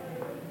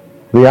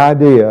the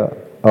idea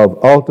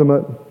of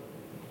ultimate,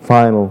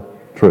 final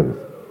truth.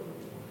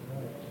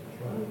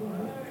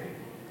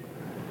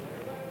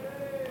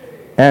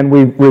 And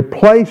we've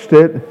replaced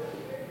it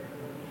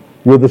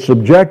with a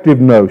subjective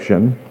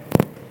notion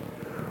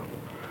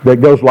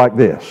that goes like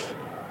this.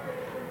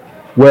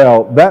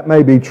 Well, that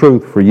may be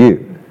truth for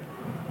you,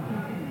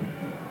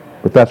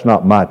 but that's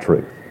not my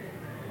truth.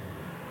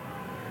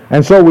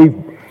 And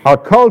so our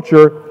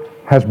culture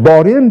has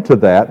bought into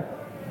that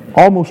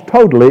almost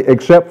totally,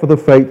 except for the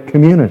faith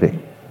community.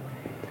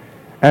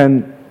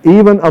 And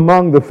even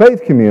among the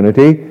faith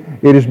community,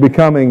 it is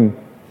becoming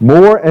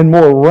more and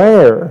more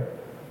rare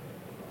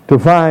to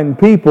find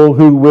people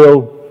who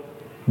will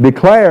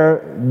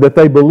declare that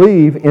they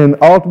believe in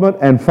ultimate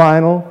and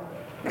final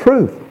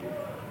truth.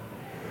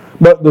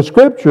 But the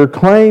Scripture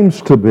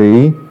claims to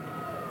be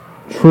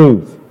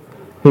truth.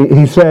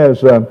 He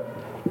says in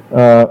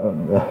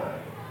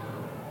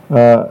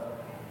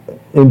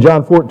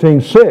John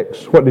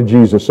 14:6, what did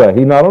Jesus say?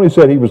 He not only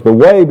said he was the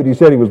way, but he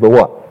said he was the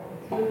what?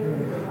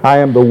 I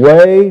am the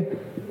way,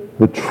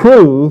 the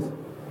truth,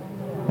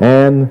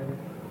 and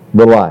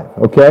the life.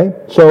 Okay?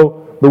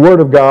 So the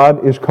Word of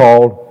God is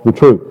called the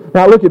truth.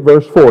 Now look at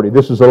verse 40.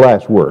 This is the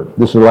last word.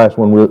 This is the last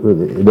one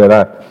that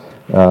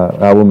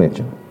I will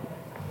mention.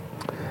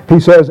 He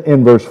says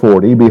in verse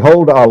 40,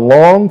 Behold, I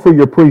long for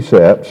your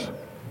precepts.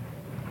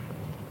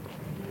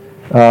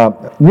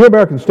 New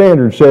American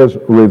Standard says,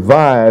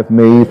 revive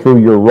me through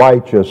your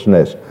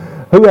righteousness.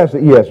 Who has the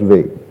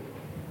ESV?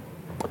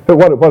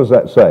 What does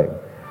that say?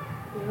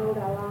 Behold,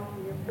 I long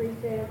for your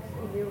precepts,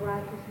 and your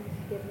righteousness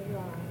gives me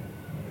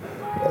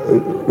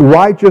life.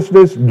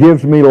 Righteousness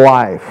gives me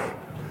life.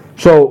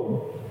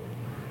 So,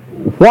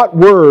 what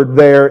word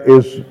there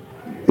is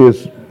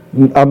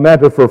a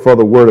metaphor for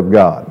the Word of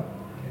God?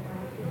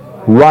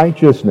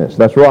 Righteousness,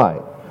 that's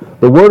right.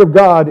 The Word of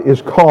God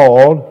is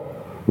called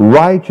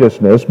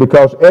righteousness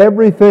because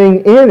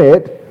everything in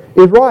it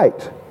is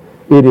right.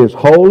 It is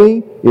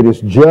holy, it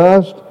is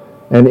just,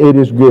 and it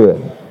is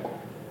good.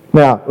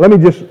 Now, let me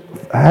just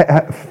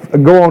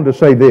go on to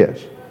say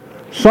this.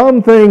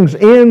 Some things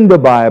in the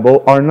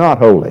Bible are not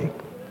holy.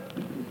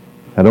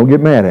 Now, don't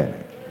get mad at me.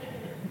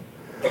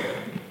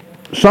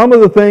 Some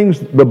of the things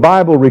the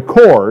Bible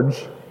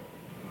records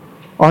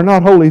are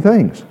not holy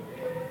things.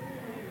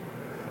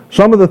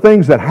 Some of the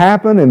things that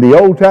happen in the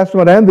Old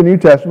Testament and the New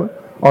Testament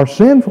are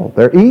sinful.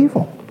 They're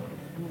evil.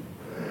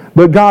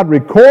 But God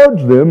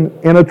records them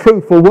in a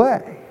truthful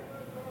way.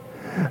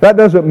 That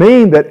doesn't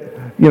mean that,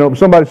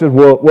 somebody says,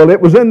 well, it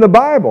was in the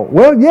Bible.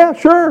 Well, yeah,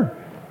 sure.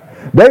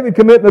 David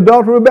committing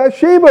adultery with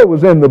Bathsheba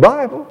was in the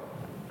Bible.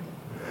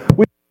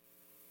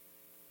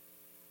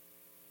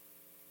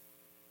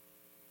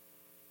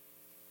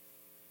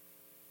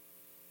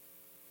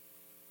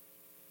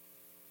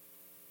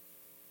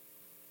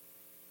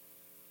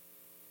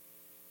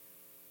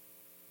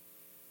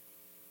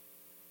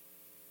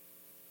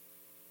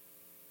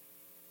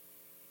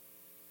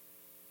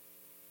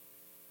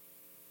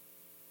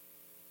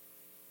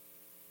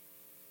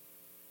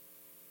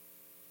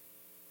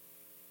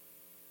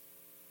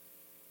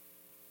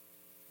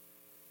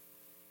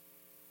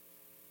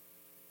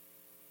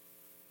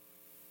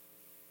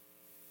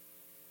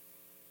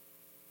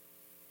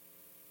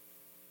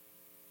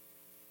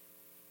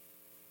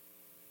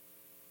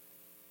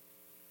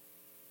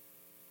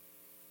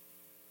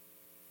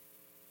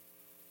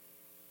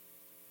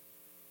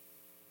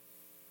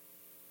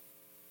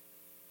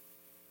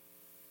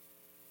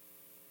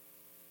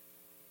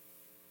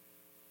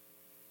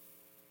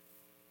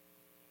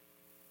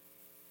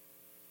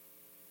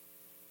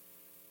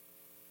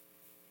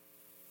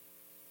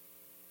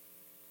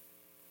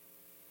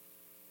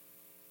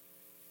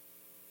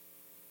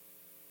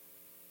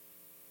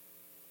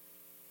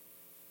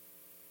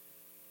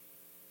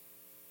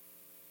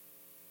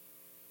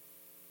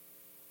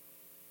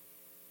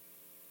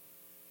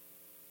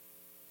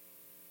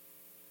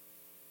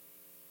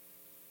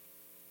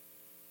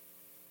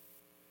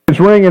 It's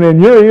ringing in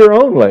your ear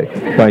only.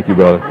 Thank you,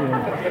 brother.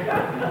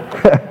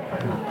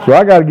 So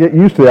I got to get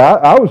used to it.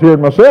 I was hearing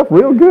myself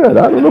real good.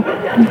 I don't know.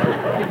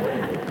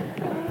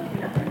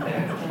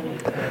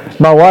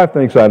 My wife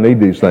thinks I need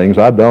these things.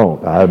 I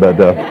don't. But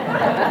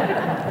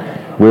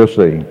we'll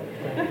see.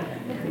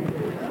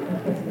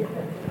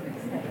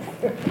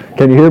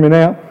 Can you hear me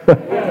now?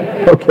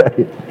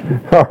 Okay.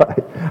 All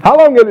right. How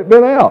long had it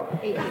been out?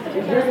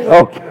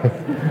 Okay.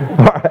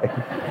 All right.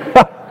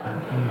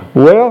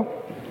 Well,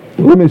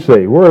 let me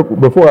see.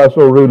 Before I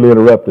so rudely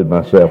interrupted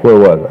myself, where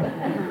was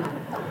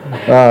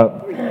I?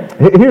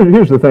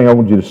 Here's the thing I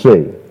want you to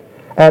see.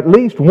 At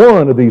least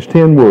one of these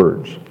 10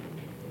 words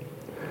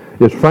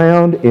is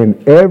found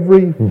in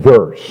every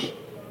verse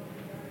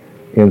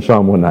in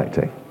Psalm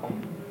 119,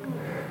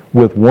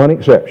 with one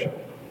exception.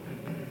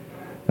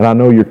 And I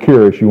know you're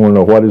curious. You want to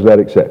know what is that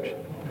exception.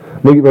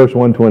 Look at verse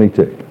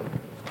 122.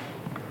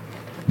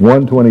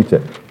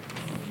 122.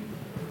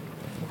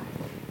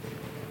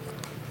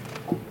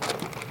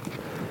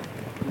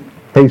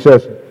 He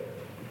says,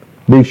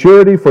 "Be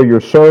surety for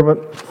your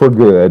servant for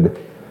good.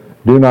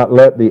 Do not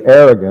let the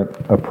arrogant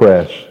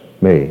oppress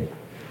me."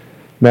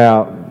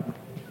 Now,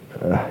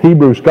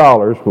 Hebrew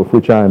scholars, with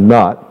which I am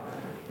not,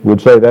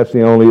 would say that's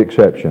the only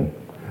exception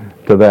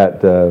to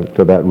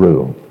that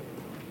rule.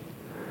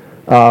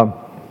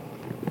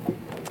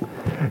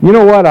 You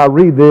know what? I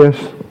read this,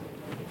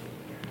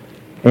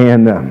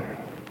 and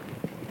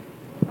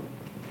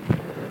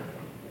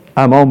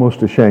I'm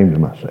almost ashamed of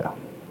myself.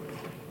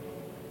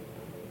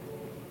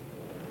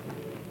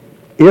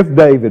 If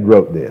David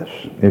wrote this,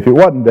 if it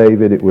wasn't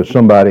David, it was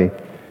somebody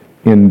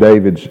in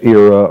David's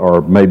era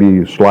or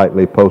maybe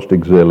slightly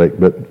post-exilic,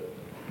 but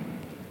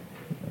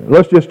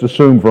let's just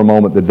assume for a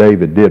moment that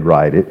David did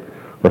write it,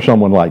 or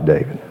someone like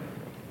David.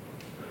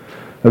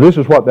 Now this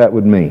is what that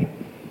would mean.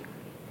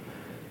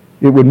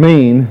 It would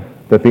mean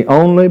that the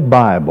only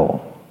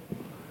Bible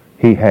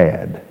he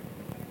had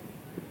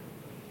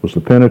was the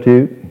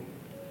Pentateuch,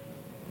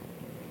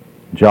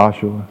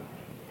 Joshua,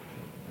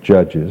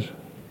 Judges,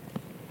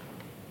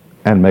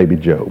 and maybe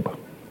Job.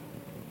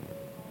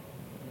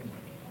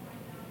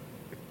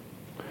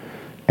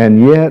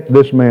 And yet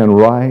this man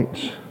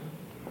writes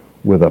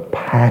with a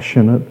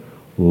passionate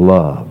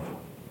love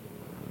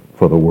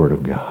for the Word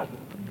of God.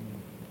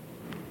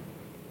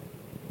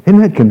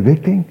 Isn't that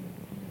convicting?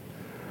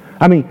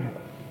 I mean,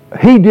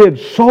 he did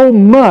so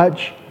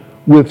much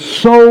with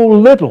so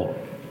little.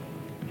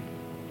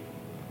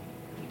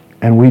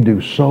 And we do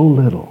so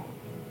little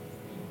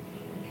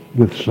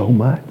with so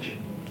much.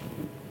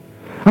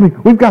 I mean,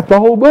 we've got the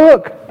whole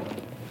book.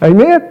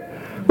 Amen?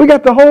 We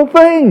got the whole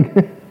thing.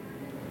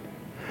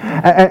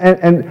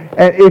 And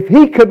if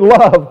he could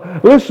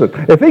love, listen,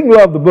 if he can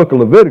love the book of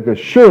Leviticus,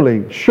 surely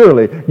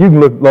you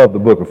can love the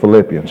book of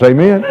Philippians.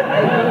 Amen?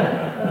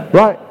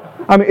 Right?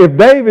 I mean, if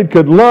David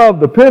could love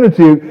the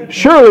Pentateuch,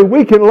 surely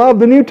we can love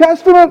the New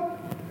Testament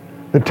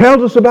that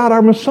tells us about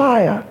our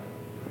Messiah,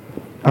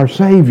 our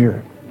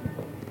Savior.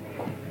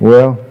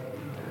 Well,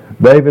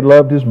 David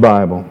loved his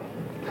Bible.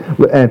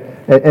 And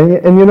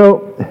you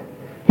know,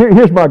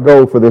 here's my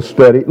goal for this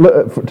study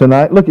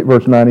tonight. Look at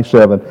verse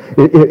 97.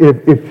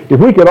 If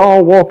we could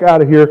all walk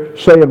out of here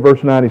saying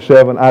verse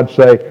 97, I'd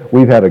say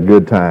we've had a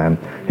good time.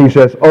 He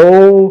says,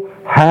 "Oh,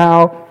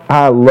 how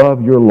I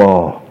love your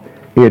law.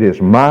 It is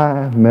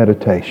my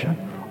meditation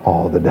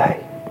all the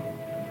day."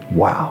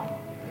 Wow.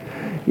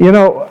 You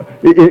know,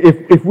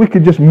 if we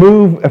could just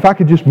if I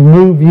could just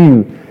move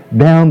you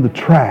down the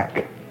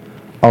track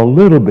a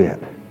little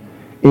bit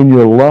in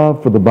your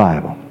love for the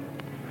Bible.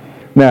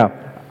 Now,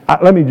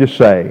 let me just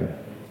say,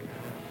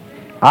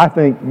 I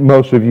think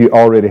most of you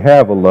already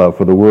have a love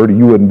for the Word, or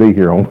you wouldn't be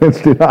here on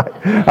Wednesday night.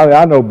 I mean,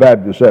 I know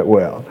Baptists that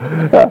well.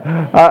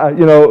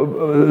 You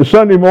know,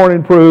 Sunday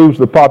morning proves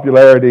the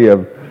popularity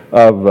of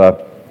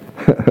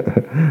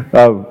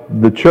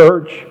the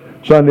church.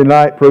 Sunday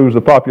night proves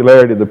the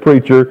popularity of the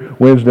preacher.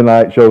 Wednesday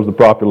night shows the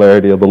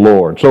popularity of the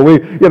Lord. So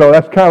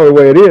that's kind of the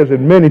way it is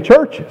in many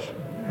churches.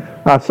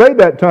 I say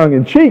that tongue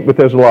in cheek, but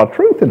there's a lot of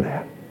truth in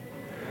that.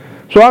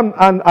 So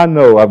I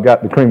know I've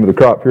got the cream of the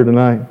crop here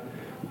tonight,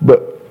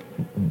 but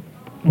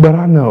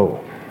I know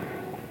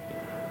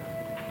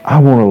I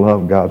want to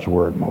love God's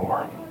Word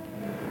more.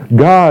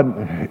 God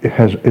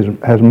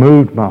has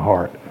moved my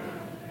heart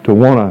to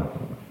want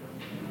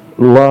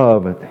to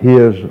love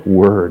His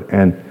Word,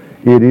 and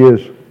it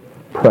is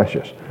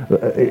precious.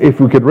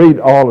 If we could read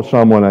all of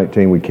Psalm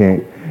 119, we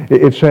can't.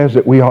 It says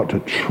that we ought to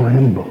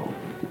tremble.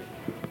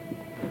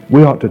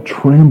 We ought to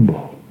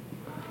tremble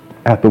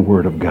at the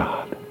Word of God.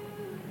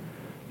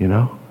 You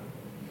know?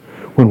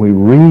 When we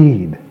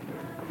read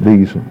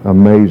these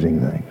amazing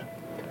things.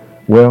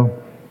 Well,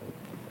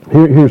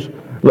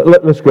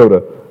 let's go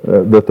to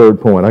the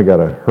third point. I got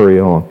to hurry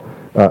on.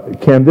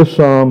 Can this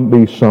psalm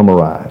be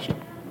summarized?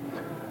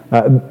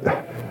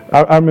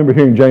 I remember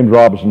hearing James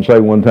Robinson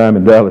say one time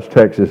in Dallas,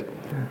 Texas,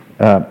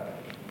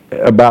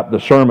 about the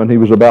sermon he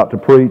was about to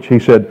preach. He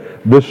said,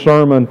 "This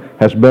sermon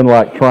has been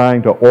like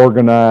trying to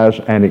organize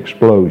an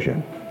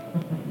explosion."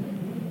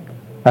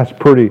 That's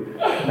pretty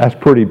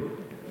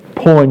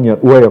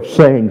poignant way of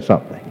saying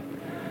something.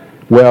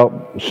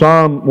 Well,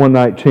 Psalm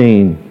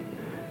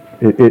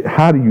 119,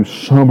 how do you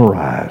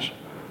summarize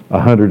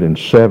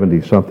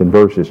 170-something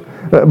verses?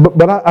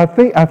 But I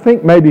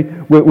think maybe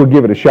we'll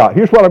give it a shot.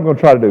 Here's what I'm going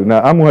to try to do.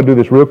 Now, I'm going to do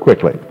this real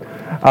quickly.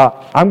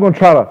 I'm going to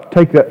try to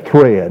take that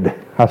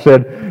thread. I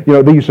said,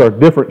 these are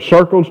different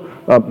circles.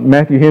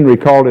 Matthew Henry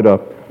called it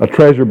a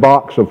treasure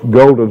box of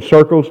golden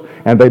circles,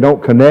 and they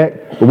don't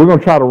connect. But we're going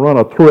to try to run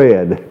a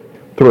thread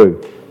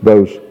through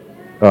those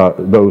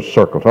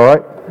circles, all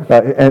right?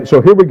 And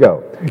so here we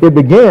go. It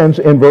begins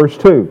in verse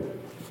 2.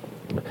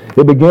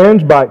 It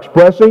begins by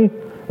expressing,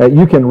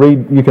 you can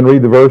read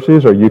the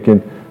verses, or you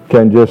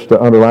can just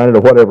underline it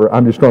or whatever.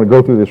 I'm just going to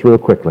go through this real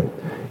quickly.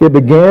 It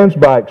begins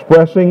by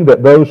expressing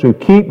that those who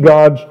keep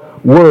God's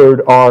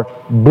word are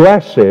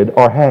blessed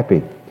or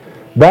happy.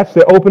 That's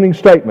the opening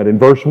statement in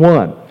verse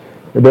 1,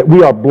 that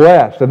we are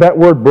blessed. And that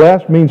word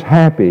blessed means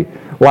happy,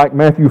 like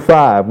Matthew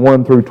 5,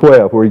 1 through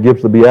 12, where he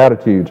gives the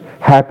Beatitudes.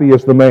 Happy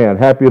is the man,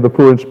 happy are the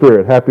poor in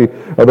spirit, happy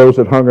are those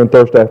that hunger and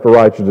thirst after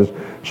righteousness.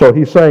 So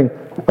he's saying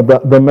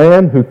the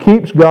man who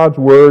keeps God's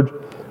words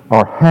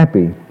are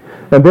happy.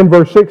 And then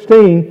verse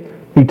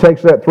 16, he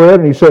takes that thread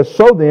and he says,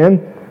 so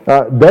then,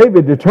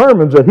 David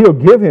determines that he'll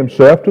give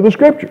himself to the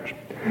Scriptures.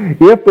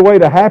 If the way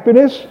to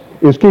happiness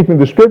is keeping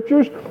the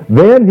Scriptures,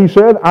 then he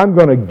said, I'm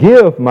going to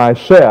give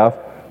myself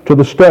to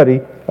the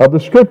study of the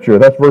Scripture.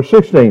 That's verse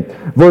 16.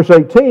 Verse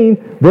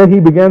 18, then he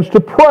begins to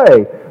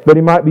pray that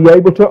he might be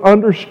able to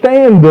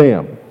understand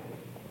them.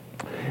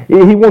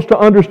 He wants to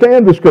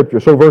understand the Scripture.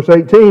 So verse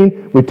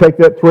 18, we take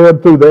that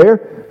thread through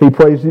there. He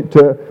prays it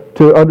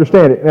to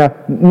understand it. Now,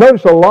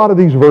 notice a lot of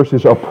these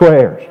verses are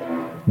prayers.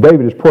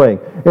 David is praying.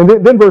 And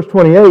then verse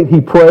 28,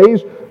 he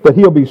prays that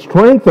he'll be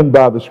strengthened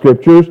by the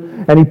Scriptures.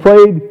 And he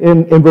prayed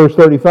in verse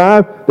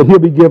 35 that he'll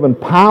be given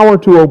power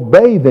to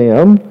obey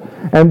them.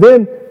 And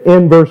then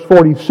in verse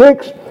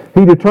 46,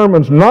 he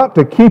determines not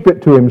to keep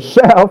it to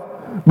himself,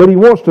 but he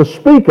wants to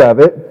speak of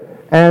it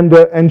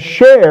and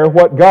share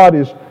what God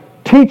is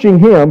teaching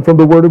him from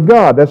the Word of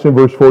God. That's in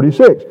verse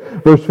 46.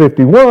 Verse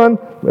 51,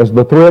 as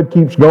the thread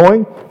keeps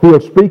going,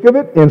 he'll speak of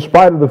it in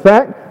spite of the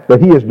fact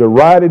that he is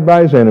derided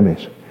by his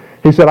enemies.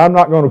 He said, I'm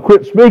not going to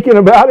quit speaking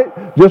about it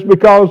just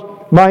because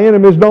my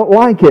enemies don't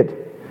like it.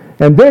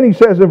 And then he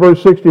says in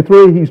verse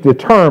 63, he's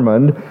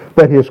determined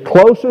that his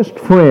closest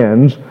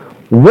friends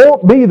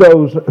won't be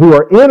those who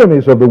are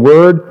enemies of the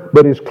Word,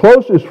 but his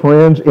closest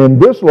friends in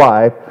this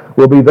life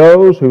will be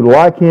those who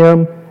like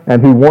him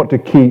and who want to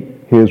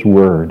keep his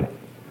Word.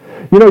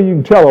 You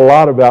can tell a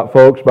lot about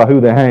folks by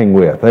who they hang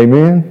with.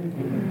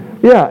 Amen?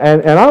 Yeah,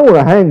 and I want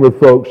to hang with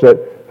folks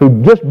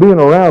who just being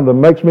around them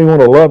makes me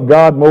want to love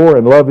God more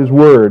and love his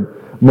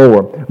Word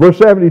more. Verse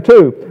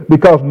 72,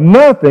 because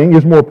nothing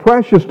is more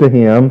precious to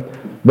him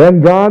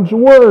than God's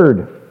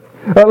Word.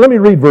 Let me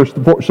read verse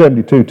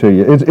 72 to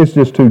you. It's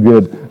just too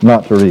good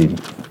not to read.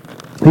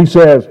 He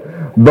says,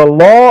 the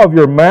law of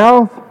your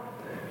mouth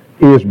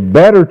is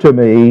better to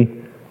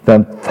me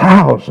than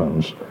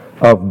thousands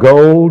of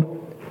gold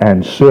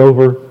and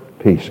silver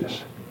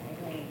pieces.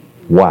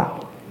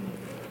 Wow.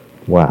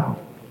 Wow.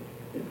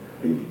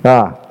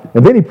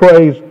 And then he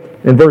prays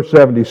in verse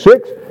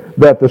 76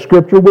 that the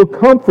Scripture will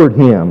comfort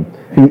him.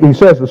 He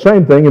says the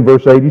same thing in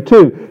verse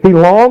 82. He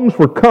longs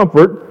for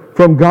comfort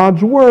from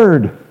God's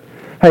Word.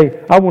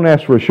 Hey, I want to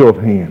ask for a show of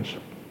hands.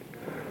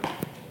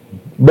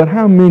 But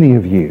how many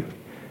of you,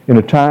 in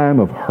a time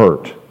of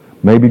hurt,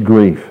 maybe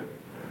grief,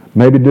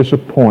 maybe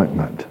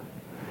disappointment,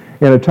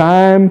 in a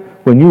time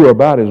when you were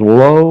about as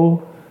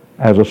low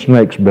as a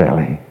snake's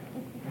belly,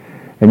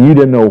 and you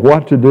didn't know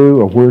what to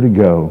do or where to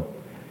go,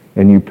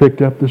 and you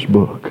picked up this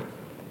book,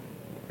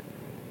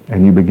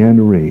 and you began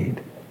to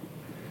read,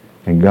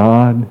 and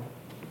God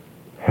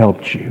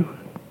helped you.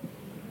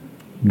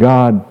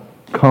 God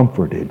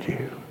comforted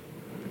you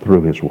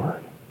through his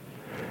Word.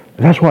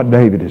 That's what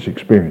David is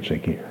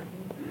experiencing here.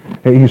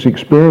 He's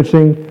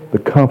experiencing the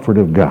comfort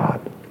of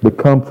God. The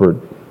comfort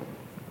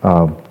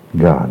of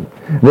God.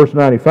 Verse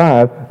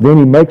 95, then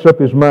he makes up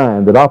his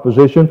mind that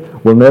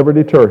opposition will never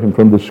deter him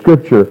from the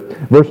Scripture.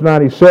 Verse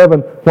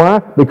 97, why?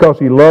 Because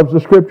he loves the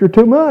Scripture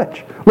too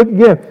much. Look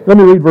again. Let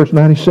me read verse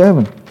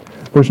 97.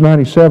 Verse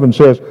 97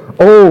 says,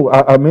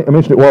 I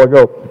mentioned it a while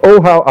ago,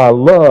 oh, how I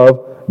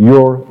love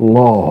your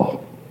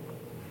law.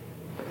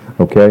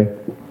 Okay?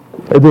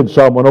 And then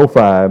Psalm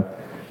 105,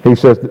 he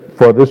says,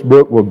 for this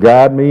book will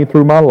guide me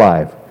through my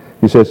life.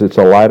 He says, it's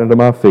a light unto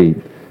my feet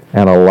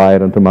and a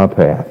light unto my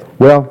path.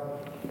 Well,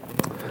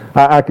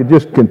 I could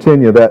just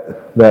continue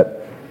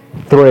that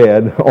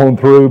thread on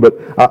through, but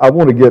I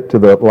want to get to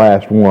the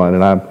last one,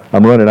 and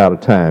I'm running out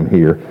of time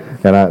here.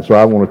 And so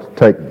I want to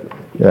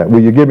take,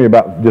 will you give me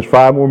about just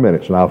 5 more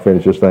minutes, and I'll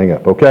finish this thing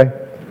up, okay?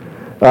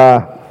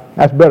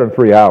 That's better than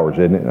 3 hours,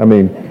 isn't it? I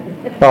mean,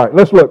 all right,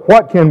 let's look.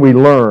 What can we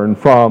learn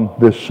from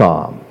this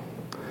psalm?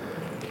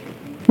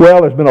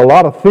 Well, there's been a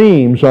lot of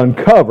themes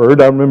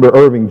uncovered. I remember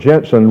Irving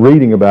Jensen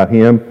reading about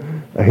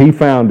him. He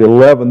found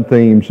 11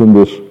 themes in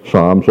this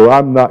psalm, so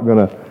I'm not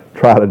going to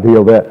try to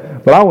deal with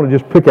that. But I want to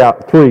just pick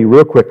out three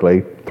real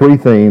quickly, three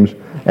themes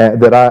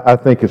that I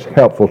think is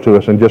helpful to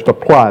us, and just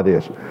apply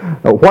this.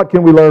 What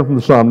can we learn from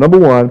the Psalm? Number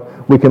one,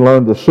 we can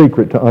learn the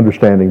secret to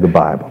understanding the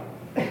Bible.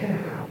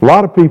 A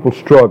lot of people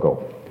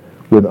struggle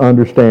with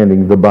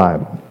understanding the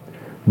Bible.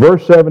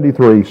 Verse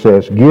 73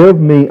 says, give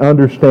me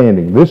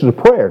understanding. This is a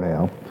prayer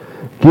now.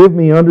 Give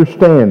me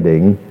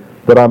understanding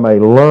that I may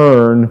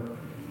learn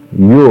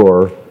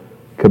your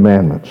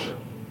commandments.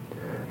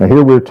 Now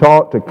here we're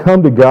taught to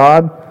come to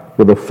God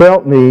with a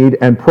felt need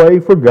and pray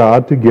for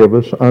God to give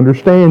us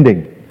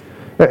understanding.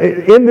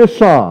 In this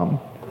psalm,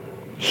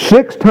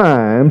 6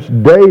 times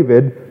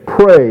David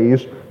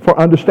prays for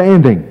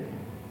understanding.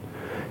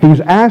 He's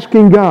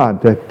asking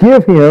God to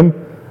give him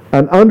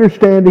an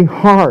understanding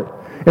heart.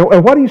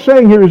 And what he's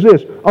saying here is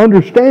this: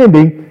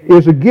 understanding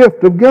is a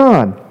gift of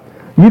God.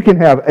 You can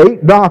have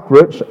 8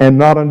 doctorates and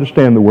not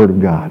understand the Word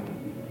of God.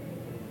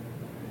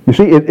 You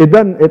see,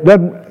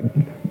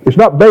 it's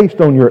not based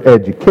on your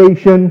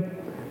education.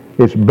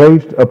 It's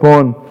based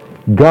upon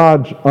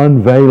God's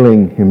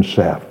unveiling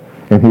Himself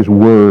and His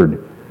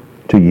Word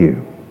to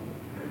you.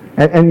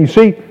 And you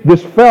see,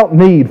 this felt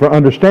need for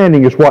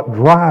understanding is what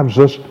drives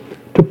us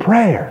to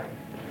prayer.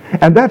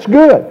 And that's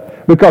good,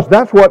 because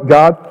that's what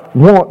God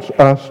wants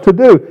us to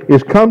do,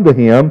 is come to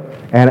Him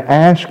and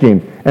ask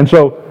Him. And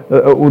so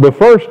the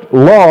first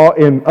law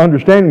in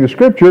understanding the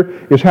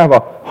Scripture is have a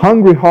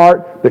hungry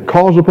heart that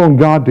calls upon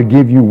God to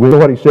give you wisdom.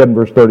 What He said in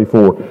verse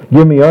 34,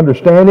 give me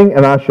understanding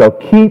and I shall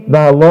keep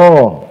thy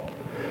law.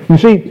 You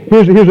see,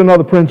 here's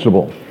another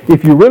principle.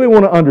 If you really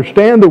want to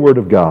understand the Word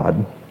of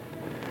God,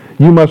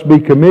 you must be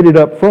committed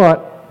up front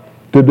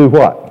to do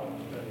what?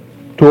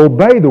 To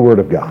obey the Word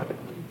of God.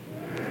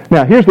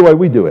 Now, here's the way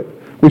we do it.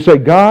 We say,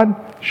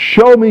 God,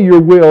 show me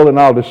your will and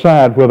I'll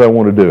decide whether I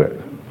want to do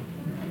it.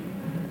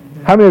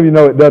 How many of you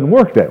know it doesn't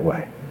work that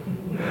way?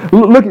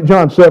 Look at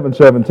John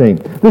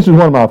 7:17. This is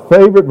one of my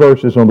favorite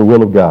verses on the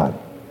will of God.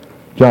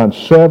 John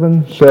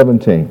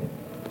 7:17.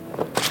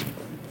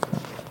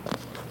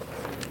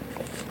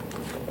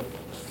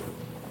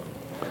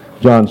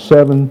 John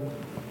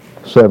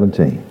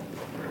 7:17.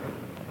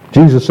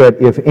 Jesus said,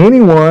 if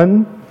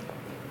anyone,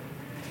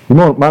 you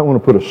might want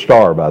to put a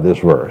star by this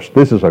verse.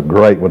 This is a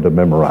great one to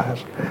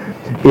memorize.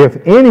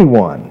 If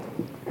anyone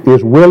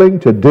is willing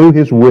to do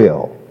his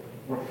will,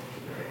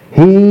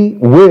 he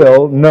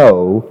will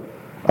know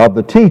of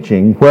the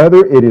teaching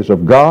whether it is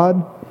of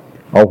God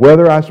or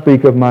whether I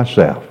speak of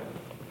myself.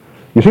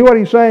 You see what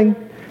he's saying?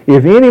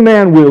 If any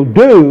man will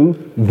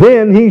do,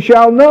 then he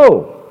shall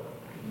know.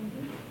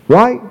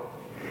 Right?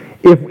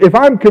 If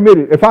I'm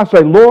committed, if I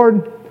say,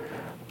 Lord,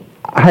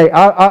 hey,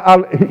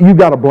 you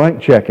got a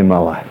blank check in my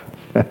life.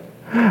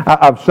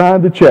 I've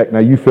signed the check, now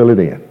you fill it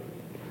in.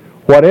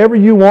 Whatever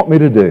you want me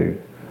to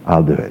do,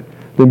 I'll do it.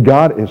 Then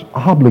God has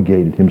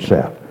obligated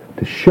Himself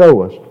to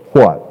show us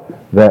what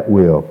that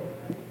will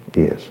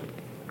is.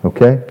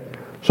 Okay?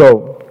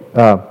 So,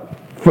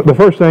 the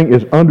first thing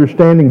is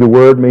understanding the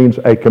Word means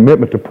a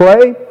commitment to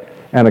pray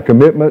and a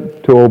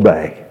commitment to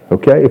obey.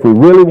 Okay? If we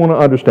really want to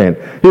understand.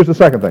 Here's the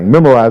second thing,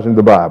 memorizing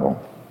the Bible.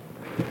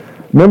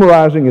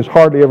 Memorizing is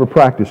hardly ever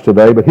practiced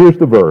today, but here's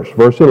the verse,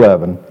 verse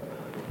 11.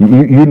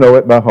 You know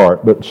it by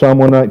heart, but Psalm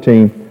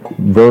 119,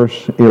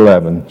 verse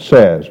 11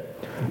 says,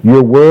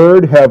 your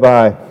word have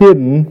I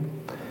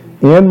hidden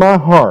in my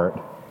heart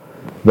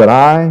that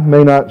I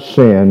may not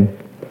sin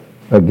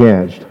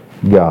against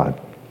God.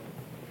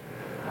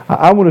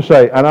 I want to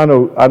say, and I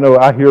know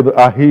I hear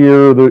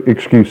the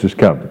excuses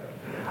coming.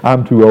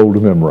 I'm too old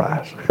to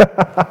memorize.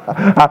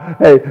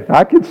 Hey,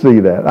 I can see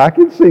that. I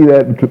can see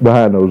that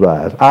behind those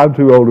eyes. I'm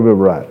too old to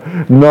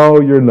memorize.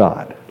 No, you're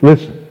not.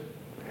 Listen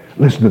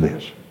to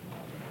this.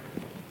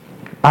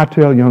 I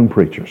tell young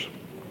preachers,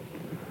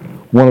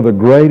 one of the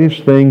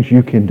greatest things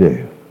you can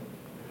do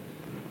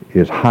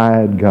is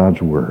hide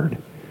God's Word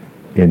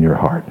in your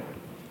heart.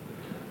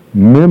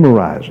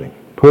 Memorizing,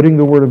 putting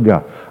the Word of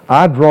God.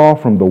 I draw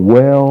from the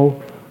well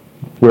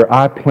where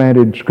I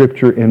planted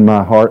Scripture in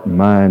my heart and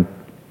mind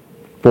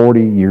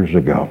 40 years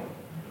ago.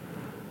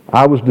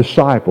 I was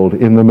discipled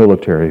in the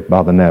military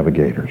by the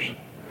navigators.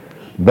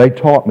 They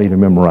taught me to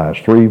memorize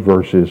 3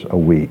 verses a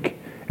week,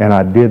 and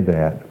I did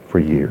that for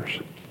years.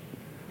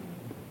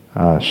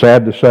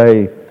 Sad to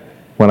say,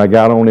 when I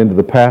got on into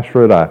the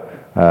pastorate, I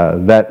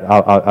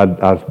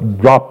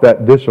dropped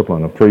that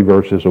discipline of 3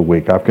 verses a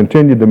week. I've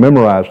continued to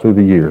memorize through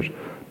the years,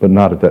 but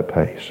not at that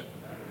pace.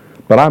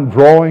 But I'm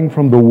drawing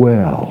from the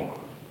well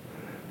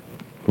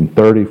from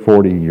 30,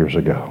 40 years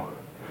ago.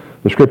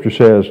 The Scripture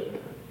says,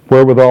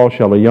 wherewithal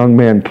shall a young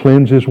man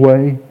cleanse his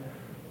way?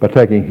 By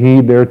taking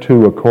heed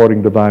thereto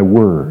according to thy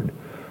word.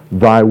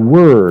 Thy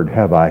word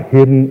have I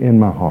hidden in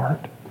my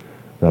heart,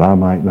 that I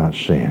might not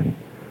sin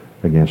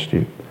against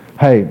you.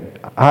 Hey,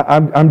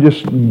 I'm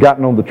just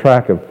gotten on the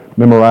track of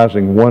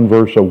memorizing 1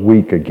 verse a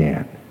week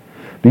again.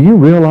 Do you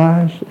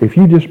realize if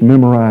you just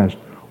memorized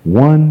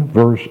 1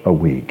 verse a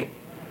week,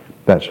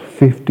 that's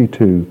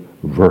 52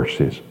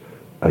 verses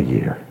a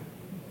year?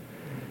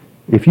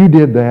 If you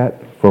did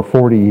that for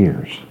 40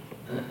 years,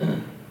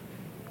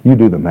 you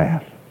do the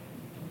math.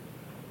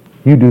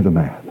 You do the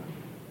math.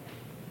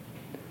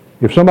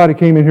 If somebody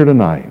came in here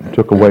tonight and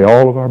took away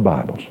all of our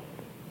Bibles,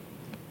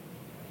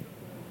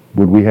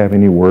 would we have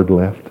any word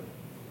left?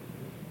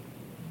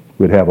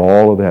 We'd have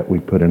all of that we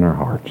put in our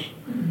hearts.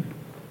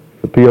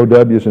 The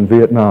POWs in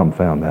Vietnam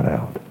found that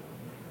out.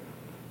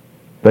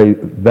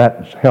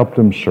 That helped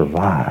them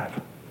survive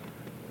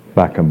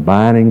by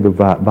combining the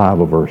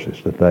Bible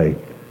verses that they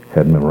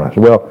had memorized.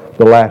 Well,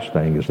 the last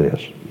thing is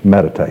this,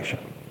 meditation.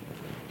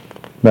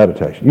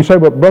 Meditation. You say,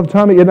 well, Brother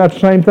Tommy, isn't that the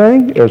same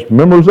thing as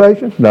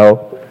memorization?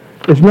 No,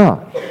 it's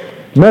not.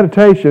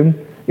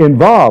 Meditation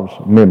involves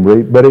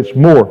memory, but it's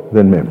more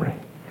than memory.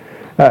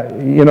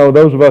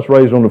 Those of us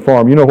raised on the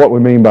farm, you know what we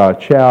mean by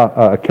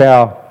a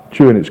cow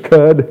chewing its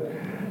cud.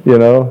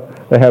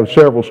 They have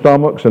several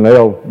stomachs and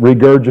they'll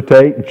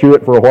regurgitate and chew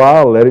it for a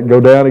while, let it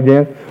go down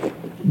again.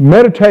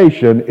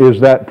 Meditation is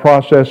that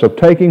process of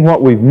taking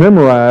what we've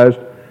memorized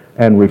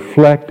and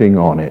reflecting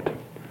on it.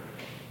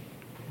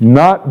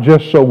 Not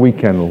just so we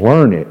can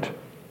learn it,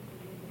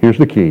 here's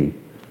the key,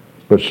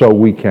 but so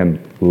we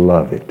can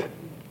love it.